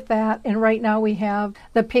with that. And right now we have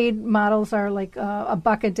the paid models are like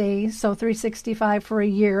 $1 a day, so $365 for a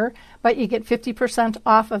year. But you get 50%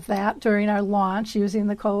 off of that during our launch using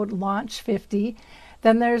the code LAUNCH50.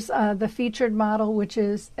 Then there's the featured model, which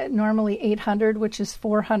is normally $800, which is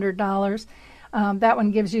 $400. That one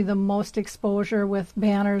gives you the most exposure with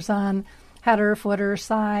banners on header, footer,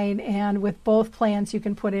 side, and with both plans you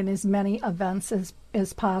can put in as many events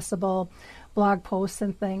as possible, blog posts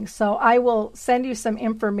and things. So I will send you some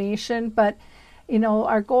information, but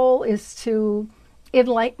our goal is to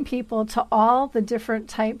enlighten people to all the different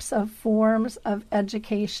types of forms of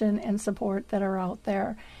education and support that are out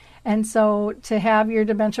there. And so to have your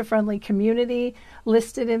dementia-friendly community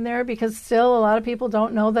listed in there, because still a lot of people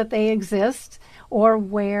don't know that they exist or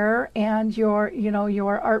where, and your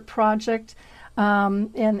art project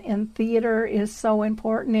in theater is so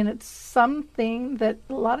important, and it's something that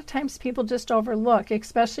a lot of times people just overlook,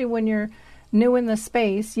 especially when you're new in the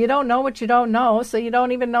space. You don't know what you don't know, so you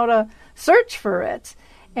don't even know to search for it.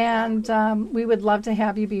 And we would love to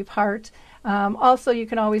have you be part. Also, you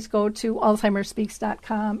can always go to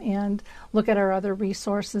alzheimersspeaks.com and look at our other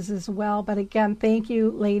resources as well. But again, thank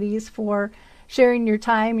you, ladies, for sharing your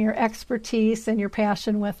time, your expertise, and your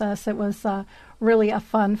passion with us. It was really a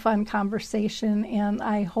fun conversation, and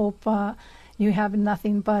I hope you have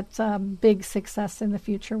nothing but big success in the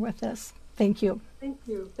future with this. Thank you. Thank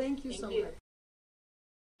you. Thank you so much.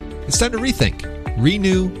 It's time to rethink,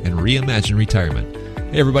 renew, and reimagine retirement.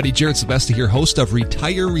 Hey everybody, Jared Sebesti here, host of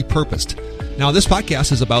Retire Repurposed. Now, this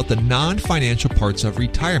podcast is about the non-financial parts of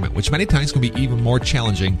retirement, which many times can be even more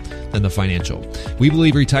challenging than the financial. We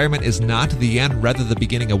believe retirement is not the end, rather the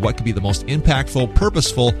beginning of what could be the most impactful,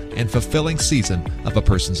 purposeful, and fulfilling season of a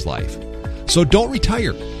person's life. So don't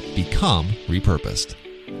retire, become repurposed.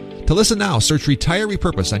 To listen now, search Retire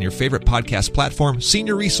Repurposed on your favorite podcast platform,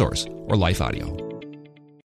 Senior Resource, or Life Audio.